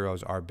new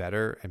heroes are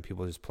better and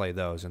people just play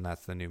those, and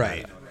that's the new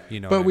right.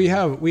 meta. But we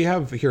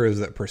have heroes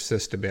that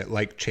persist a bit,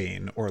 like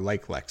Chain or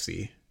like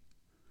Lexi,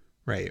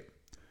 right?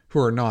 Who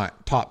are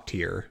not top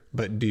tier,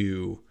 but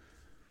do,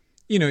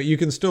 you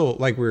can still,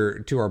 like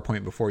to our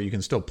point before, you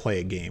can still play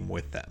a game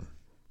with them,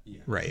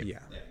 right? Yeah.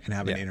 And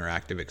have an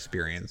interactive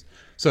experience.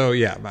 So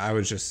yeah, I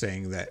was just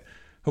saying that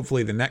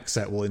hopefully the next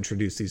set will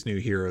introduce these new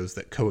heroes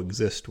that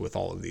coexist with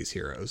all of these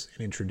heroes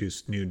and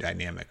introduce new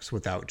dynamics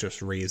without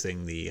just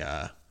raising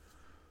the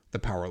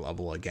power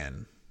level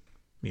again,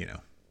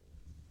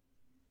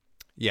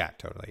 Yeah,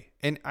 totally.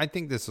 And I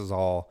think this is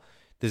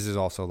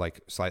also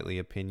like slightly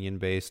opinion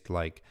based.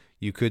 Like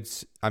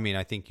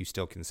I think you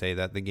still can say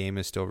that the game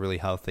is still really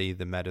healthy.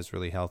 The meta is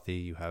really healthy.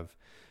 You have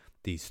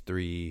these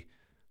 3,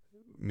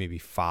 maybe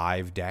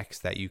 5 decks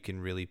that you can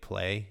really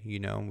play,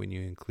 when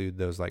you include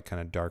those like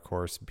kind of dark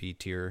horse B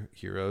tier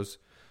heroes.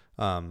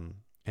 And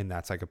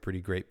that's like a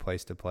pretty great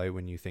place to play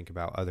when you think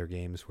about other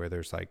games where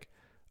there's like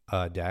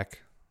a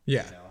deck.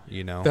 Yeah.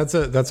 That's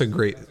a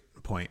great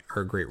point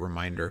or a great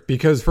reminder,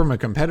 because from a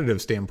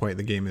competitive standpoint,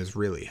 the game is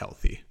really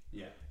healthy.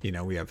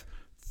 Yeah. We have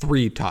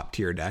 3 top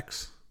tier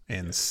decks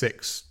and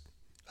 6,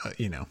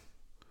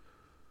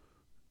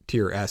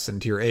 tier S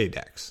and tier A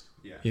decks.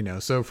 Yeah.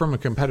 So from a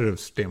competitive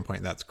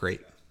standpoint, that's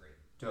great.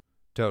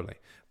 Totally.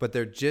 But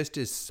there just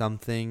is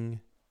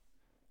something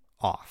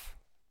off.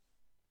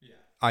 Yeah.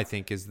 I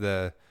think is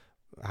how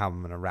I'm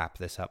going to wrap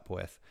this up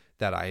with,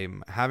 that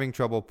I'm having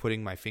trouble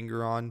putting my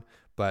finger on,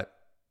 but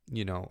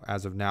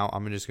as of now,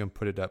 I'm just going to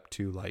put it up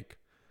to like,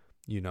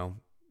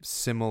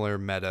 similar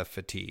meta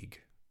fatigue.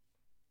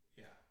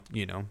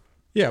 Yeah.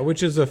 Yeah,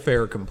 which is a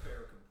fair complaint,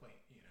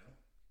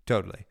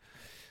 Totally.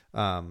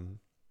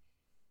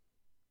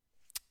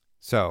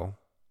 So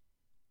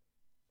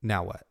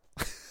now what?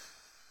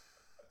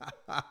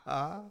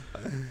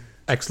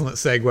 Excellent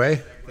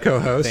segue,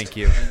 co-host.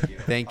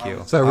 Thank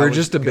you. So we're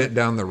just a bit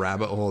down the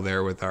rabbit hole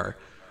there with our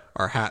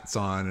hats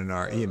on and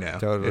our,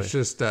 Totally. It's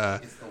just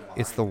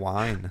it's the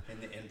wine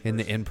in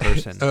the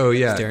in-person. Oh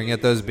yeah, staring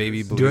at those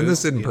baby blues. Doing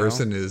this in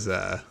person is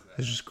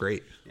just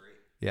great.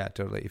 Yeah,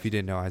 totally. If you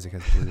didn't know, Isaac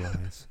has blue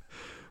eyes.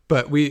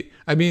 But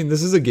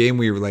this is a game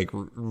we like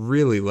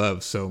really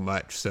love so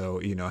much.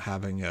 So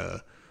having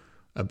a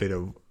bit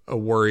of a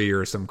worry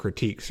or some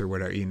critiques or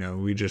whatever,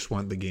 we just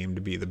want the game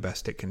to be the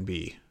best it can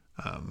be.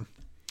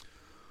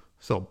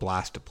 So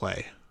blast to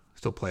play,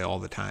 still play all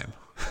the time.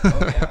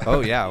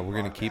 Oh yeah, we're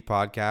gonna keep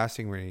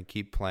podcasting. We're gonna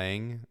keep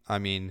playing. I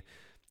mean,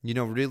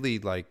 really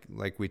like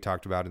we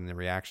talked about in the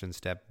reaction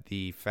step,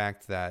 the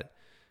fact that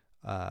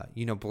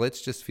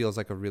Blitz just feels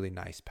like a really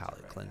nice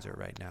palate cleanser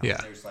right now.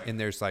 Yeah, and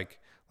there's like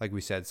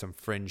we said, some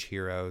fringe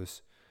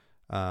heroes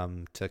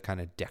to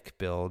kind of deck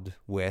build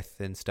with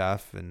and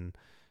stuff, and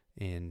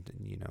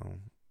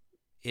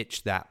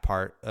itch that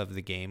part of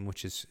the game,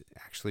 which is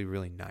actually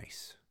really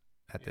nice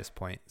at this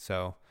point.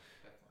 So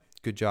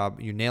good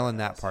job. You're nailing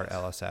that part,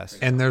 LSS.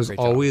 And there's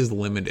always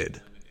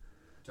limited.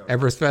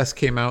 Everfest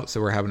came out, so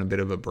we're having a bit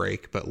of a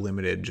break, but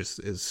limited just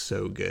is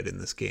so good in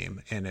this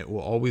game. And it will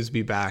always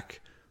be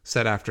back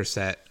set after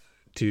set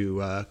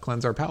to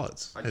cleanse our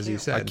palates, as you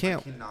said.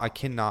 I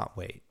cannot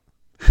wait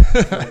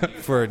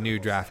for a new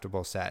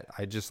draftable set.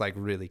 I just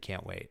really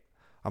can't wait.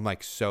 I'm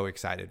so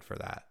excited for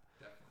that.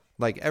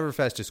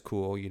 Everfest is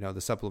cool.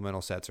 The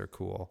supplemental sets are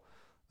cool.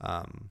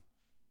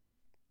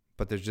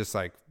 But there's just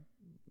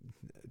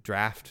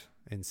draft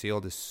and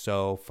sealed is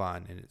so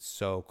fun, and it's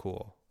so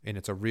cool, and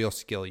it's a real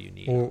skill you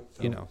need. Well,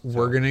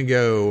 we're going to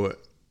go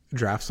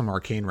draft some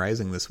Arcane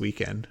Rising this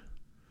weekend.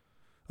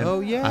 And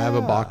I have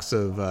a box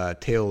of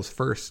Tales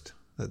First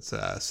that's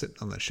sitting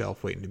on the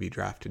shelf waiting to be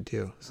drafted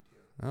too.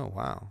 Oh,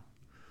 wow.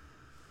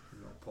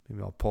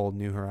 Maybe I'll pull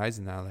New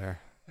Horizon out of there.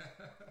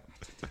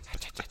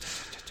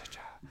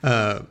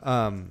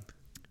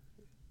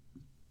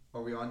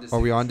 Are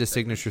we on to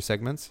signature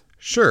segments?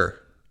 Sure.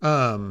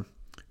 Do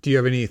you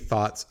have any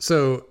thoughts?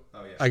 So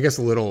I guess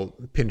a little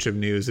pinch of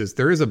news is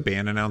there is a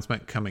band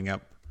announcement coming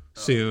up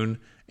soon,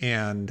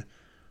 and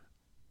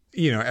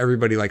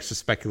everybody likes to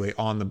speculate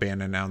on the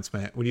band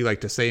announcement. Would you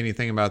like to say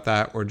anything about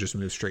that, or just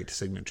move straight to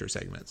signature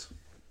segments?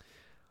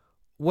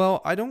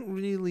 Well, I don't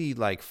really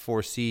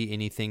foresee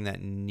anything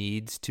that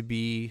needs to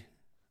be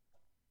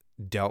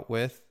dealt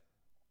with.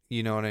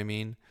 You know what I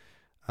mean?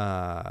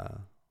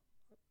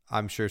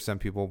 I'm sure some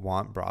people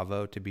want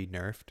Bravo to be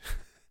nerfed.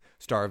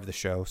 Star of the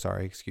show,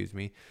 sorry, excuse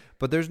me.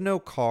 But there's no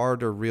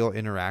card or real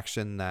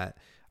interaction that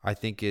I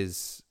think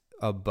is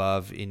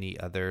above any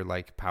other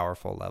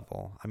powerful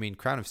level. I mean,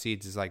 Crown of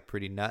Seeds is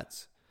pretty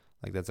nuts.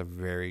 That's a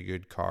very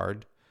good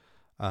card.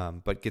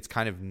 But gets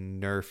kind of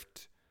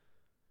nerfed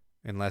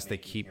unless they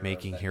keep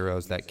making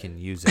heroes that can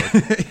use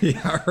it.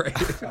 Yeah, right.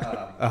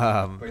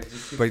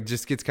 But it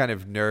just gets kind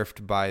of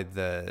nerfed by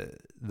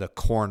the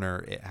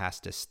corner it has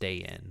to stay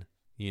in.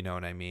 You know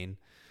what I mean?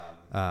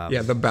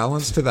 Yeah, the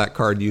balance to that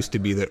card used to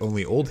be that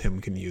only old him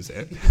can use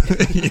it.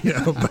 But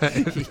yeah,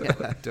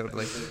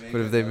 totally.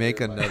 But if they make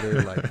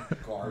another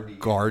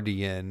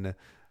Guardian,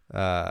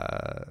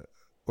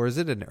 or is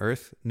it an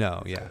Earth?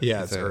 No, yeah.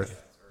 Yeah, it's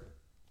Earth.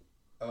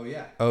 Oh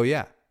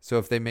yeah. So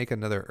if they make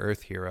another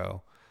Earth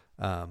hero,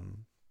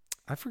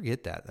 I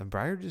forget that. And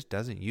Briar just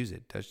doesn't use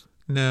it, does she?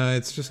 No,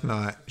 it's just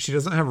not. She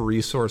doesn't have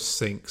resource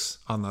sinks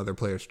on the other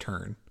player's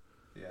turn.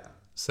 Yeah.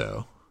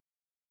 So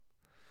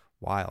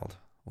wild.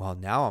 Well,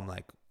 now I'm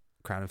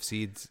Crown of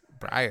Seeds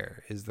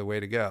Briar is the way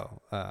to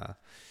go.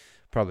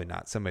 Probably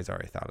not. Somebody's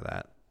already thought of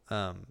that.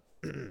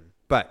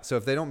 But so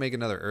if they don't make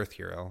another Earth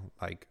hero,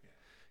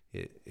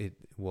 it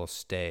will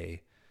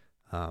stay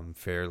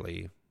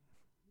fairly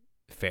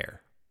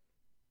fair.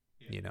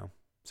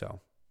 So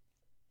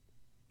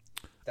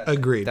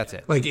agreed. That's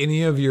it.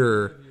 Any of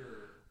your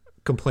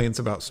complaints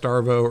about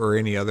Starvo or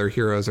any other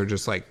heroes are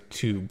just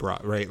too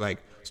broad, right?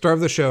 Star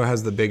of the Show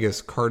has the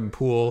biggest card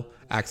pool,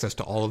 access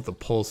to all of the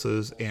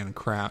pulses and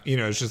crown.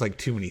 It's just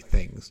too many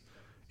things.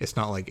 It's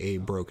not a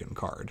broken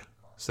card.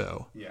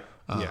 So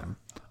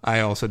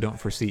I also don't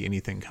foresee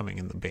anything coming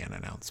in the ban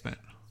announcement.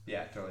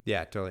 Yeah,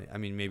 totally. I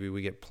mean, maybe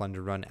we get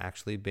Plunder Run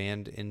actually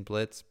banned in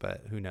Blitz,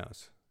 but who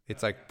knows?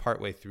 It's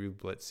partway through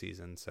Blitz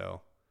season,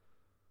 so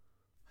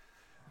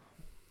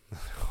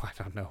I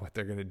don't know what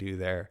they're gonna do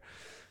there.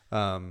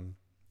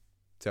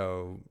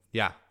 So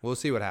yeah, we'll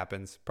see what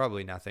happens.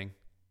 Probably nothing,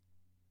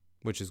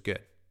 which is good.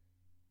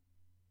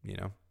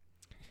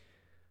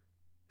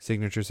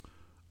 Signatures.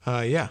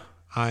 Yeah,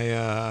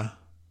 I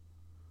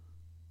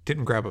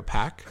didn't grab a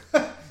pack,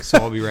 so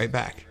I'll be right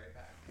back.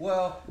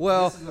 Well,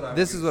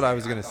 this is what I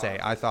was gonna say.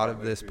 I thought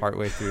of this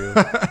partway through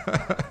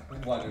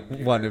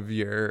one of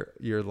your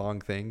long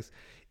things.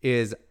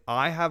 Is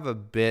I have a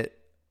bit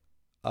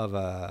of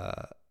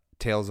a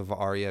Tales of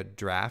Aria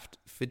draft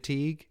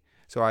fatigue,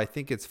 so I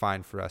think it's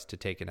fine for us to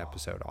take an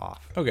episode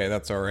off. Okay,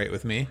 that's all right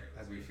with me.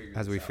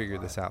 As we figure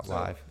this out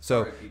live.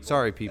 So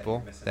sorry,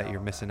 people, that you're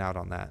missing out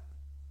on that.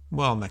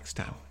 Well, next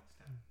time.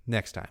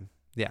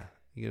 Yeah,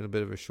 you get a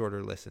bit of a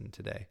shorter listen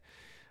today.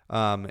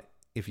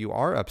 If you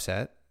are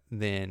upset,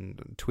 then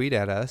tweet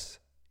at us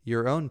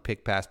your own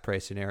pick, pass, pray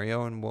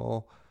scenario, and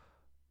we'll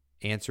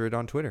answer it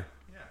on Twitter.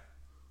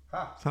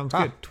 Sounds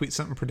good. Tweet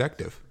something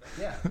productive.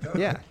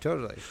 Yeah,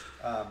 totally.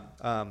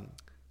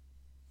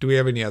 Do we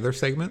have any other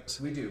segments?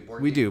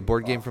 We do.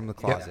 Board Game from the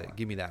Closet. Yep.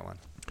 Give me that one.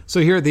 So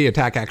here at the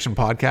Attack Action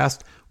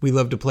Podcast, we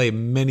love to play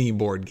many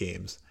board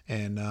games.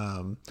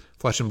 And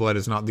Flesh and Blood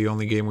is not the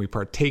only game we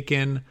partake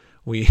in.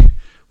 We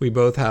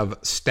both have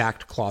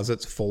stacked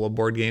closets full of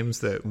board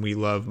games that we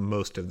love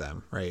most of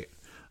them, right?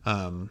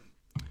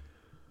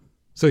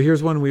 So So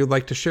here's one we would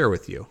like to share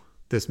with you.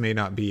 This may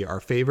not be our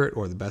favorite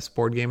or the best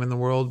board game in the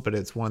world, but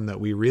it's one that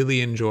we really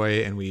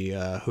enjoy, and we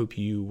hope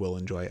you will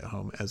enjoy at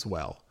home as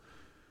well.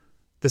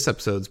 This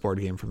episode's board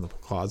game from the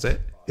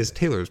closet is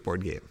Taylor's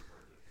board game.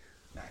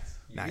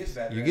 Nice.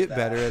 You get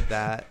better at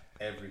that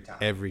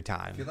every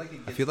time.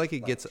 I feel like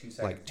it gets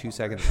like 2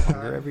 seconds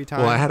longer every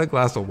time. Well, I had a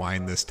glass of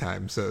wine this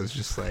time, so it's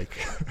just like...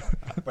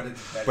 but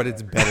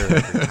it's better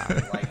every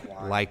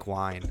time. Like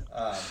wine.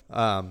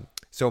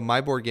 So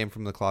my board game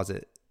from the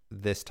closet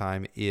this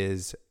time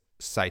is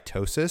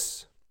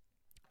Cytosis.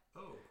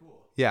 Oh,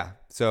 cool. Yeah.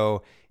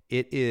 So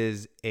it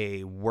is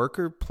a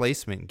worker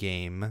placement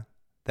game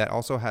that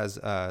also has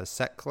a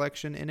set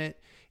collection in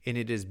it, and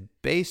it is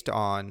based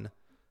on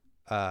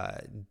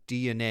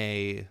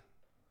DNA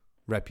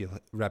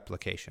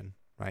replication,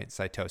 right?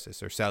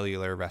 Cytosis or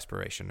cellular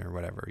respiration or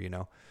whatever,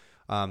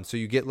 So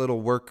you get little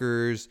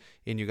workers,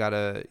 and you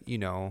gotta,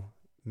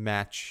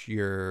 match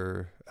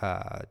your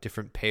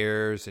different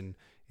pairs and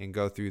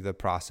go through the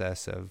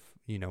process of,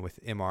 with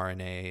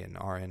mRNA and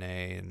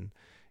RNA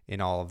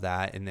and all of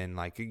that, and then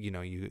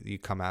you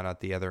come out at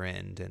the other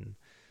end, and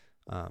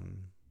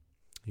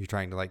you're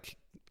trying to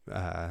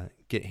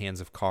get hands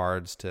of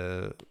cards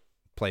to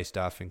play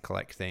stuff and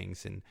collect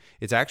things, and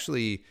it's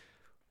actually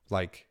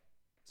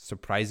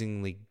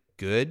surprisingly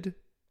good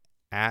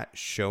at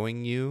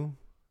showing you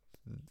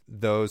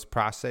those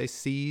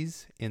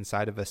processes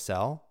inside of a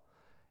cell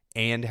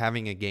and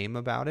having a game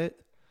about it,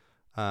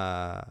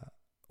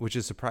 which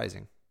is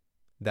surprising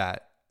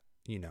that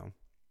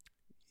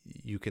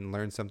you can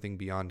learn something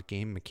beyond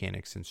game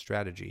mechanics and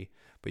strategy,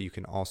 but you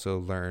can also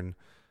learn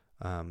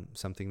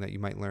something that you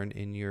might learn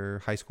in your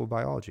high school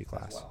biology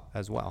class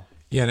as well.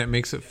 Yeah, and it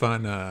makes it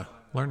fun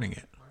learning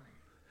it.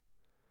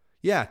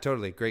 Yeah,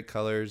 totally. Great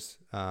colors.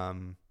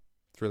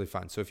 It's really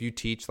fun. So if you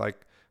teach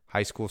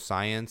high school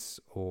science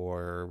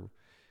or,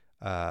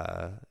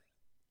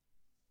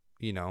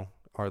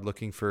 are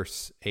looking for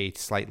a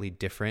slightly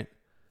different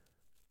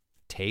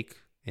take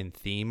and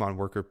theme on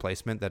worker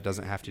placement that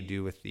doesn't have to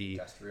do with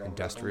the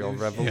Industrial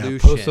Revolution. Yeah,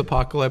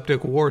 post-apocalyptic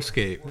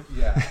warscape.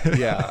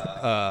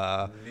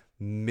 Yeah.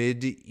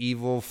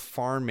 Medieval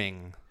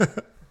farming.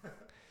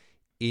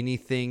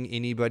 Anything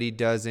anybody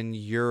does in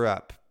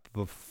Europe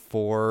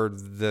before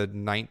the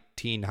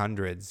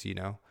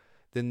 1900s,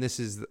 then this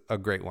is a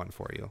great one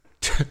for you.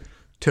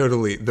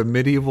 Totally. The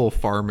medieval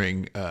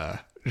farming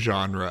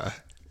genre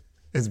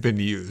has been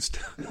used.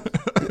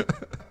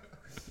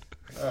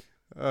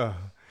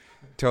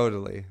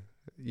 Totally.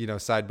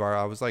 Sidebar,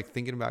 I was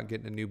thinking about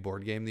getting a new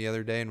board game the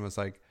other day and was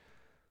like,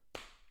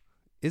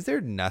 is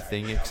there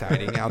nothing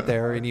exciting out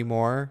there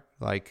anymore?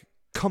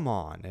 Come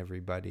on,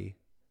 everybody.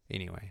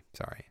 Anyway,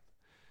 sorry.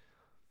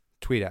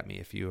 Tweet at me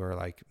if you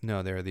are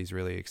no, there are these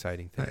really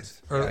exciting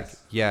things.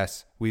 Nice.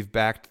 Yes, we've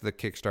backed the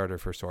Kickstarter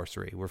for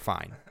Sorcery. We're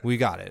fine. We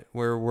got it.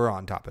 We're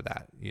on top of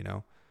that,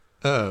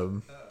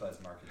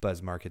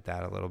 Buzz market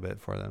that a little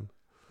bit for them.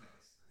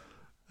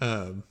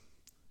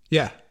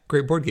 Yeah,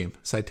 great board game,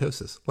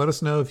 Cytosis. Let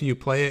us know if you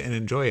play it and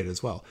enjoy it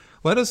as well.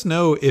 Let us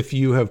know if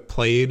you have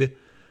played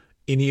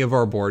any of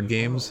our board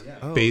games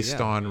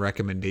based on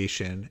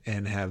recommendation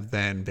and have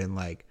then been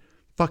like,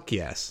 fuck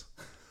yes.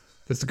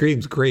 This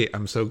game's great.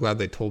 I'm so glad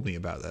they told me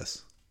about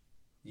this.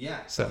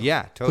 Yeah. So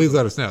yeah, totally. Please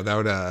let us know.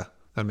 That'd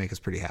make us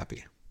pretty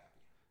happy.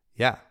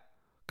 Yeah.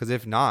 Because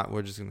if not,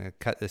 we're just going to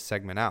cut this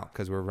segment out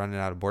because we're running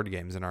out of board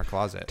games in our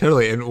closet.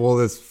 Totally. And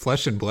this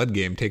Flesh and Blood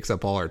game takes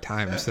up all our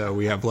time, so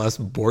we have less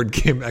board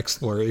game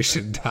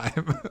exploration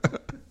time.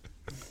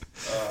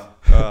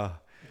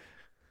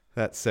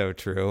 That's so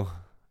true.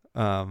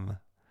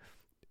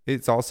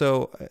 It's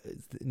also,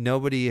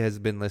 nobody has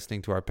been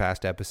listening to our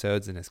past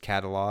episodes and has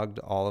cataloged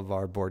all of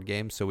our board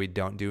games, so we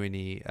don't do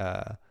any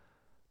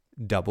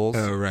doubles.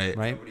 Oh, right.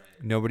 Right?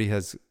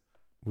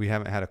 We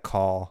haven't had a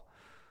call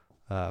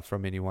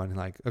from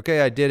anyone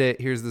okay, I did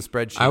it. Here's the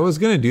spreadsheet. I was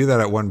going to do that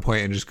at one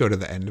point and just go to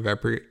the end of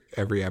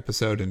every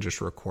episode and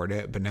just record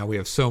it. But now we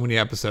have so many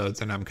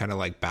episodes and I'm kind of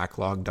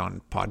backlogged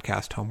on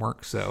podcast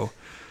homework. So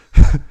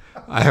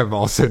I have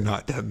also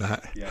not done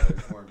that. Yeah,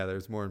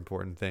 there's more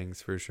important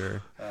things for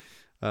sure.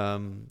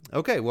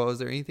 Okay, well, is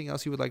there anything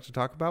else you would like to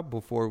talk about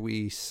before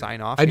we sign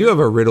off? I do have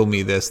a riddle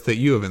me this that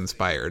you have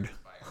inspired.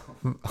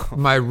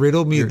 My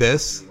riddle me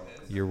this.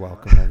 You're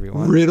welcome,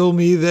 everyone. Riddle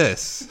me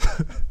this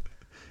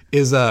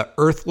is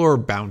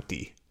Earthlore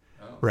Bounty,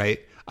 right?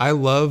 I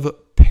love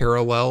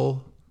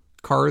parallel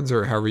cards,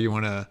 or however you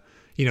want to,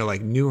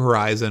 New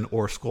Horizon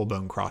or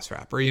Skullbone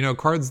Crosswrap, or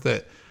cards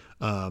that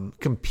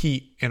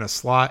compete in a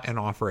slot and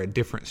offer a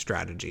different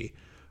strategy.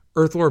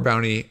 Earthlore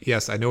Bounty,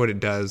 yes, I know what it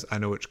does. I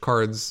know which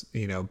cards,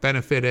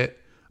 benefit it,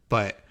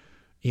 but,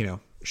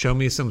 show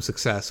me some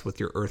success with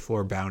your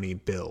Earthlore Bounty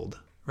build,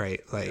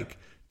 right?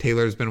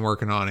 Taylor's been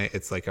working on it.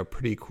 It's a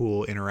pretty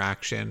cool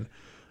interaction.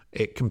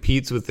 It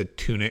competes with the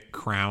Tunic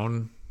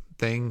Crown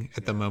thing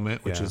at the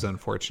moment, which is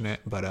unfortunate,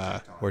 but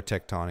or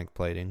tectonic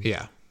plating.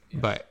 Yeah.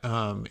 But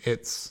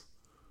it's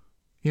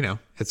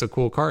it's a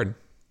cool card.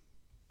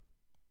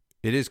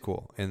 It is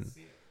cool. And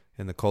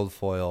the cold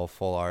foil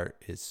full art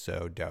is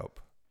so dope.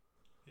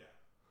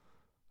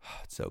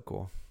 It's so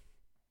cool.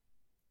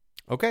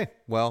 Okay,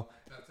 well,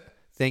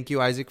 thank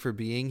you, Isaac, for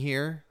being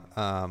here.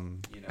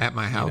 At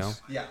my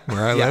house,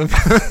 where I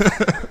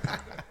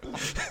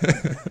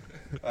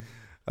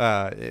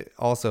live.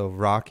 Also,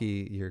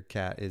 Rocky, your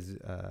cat, is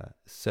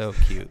so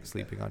cute,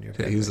 sleeping on your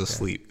bed. He's a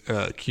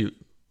cute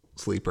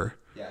sleeper.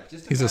 Yeah,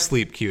 he's a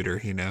sleep cuter,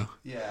 you know.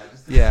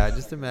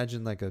 Just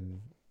imagine like a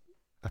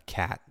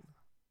cat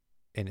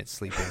and it's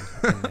sleeping.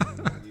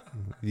 And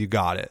you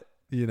got it,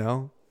 you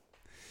know.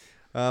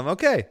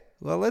 Okay,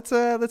 well, let's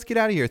get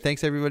out of here.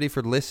 Thanks everybody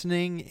for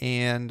listening,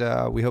 and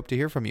we hope to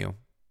hear from you.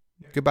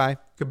 Goodbye.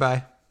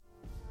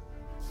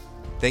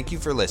 Thank you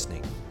for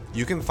listening.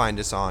 You can find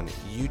us on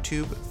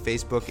YouTube,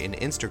 Facebook, and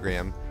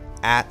Instagram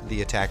at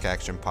the Attack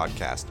Action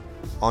Podcast.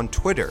 On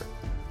Twitter,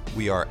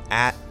 we are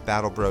at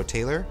BattleBro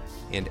Taylor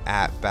and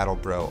at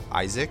BattleBro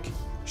Isaac.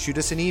 Shoot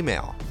us an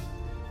email,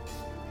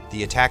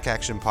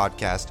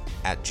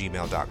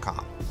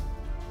 theattackactionpodcast@gmail.com.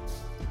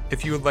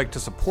 If you would like to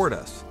support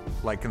us,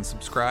 like and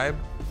subscribe,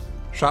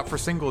 shop for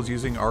singles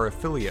using our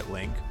affiliate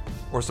link,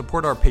 or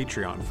support our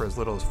Patreon for as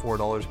little as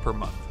 $4 per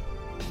month.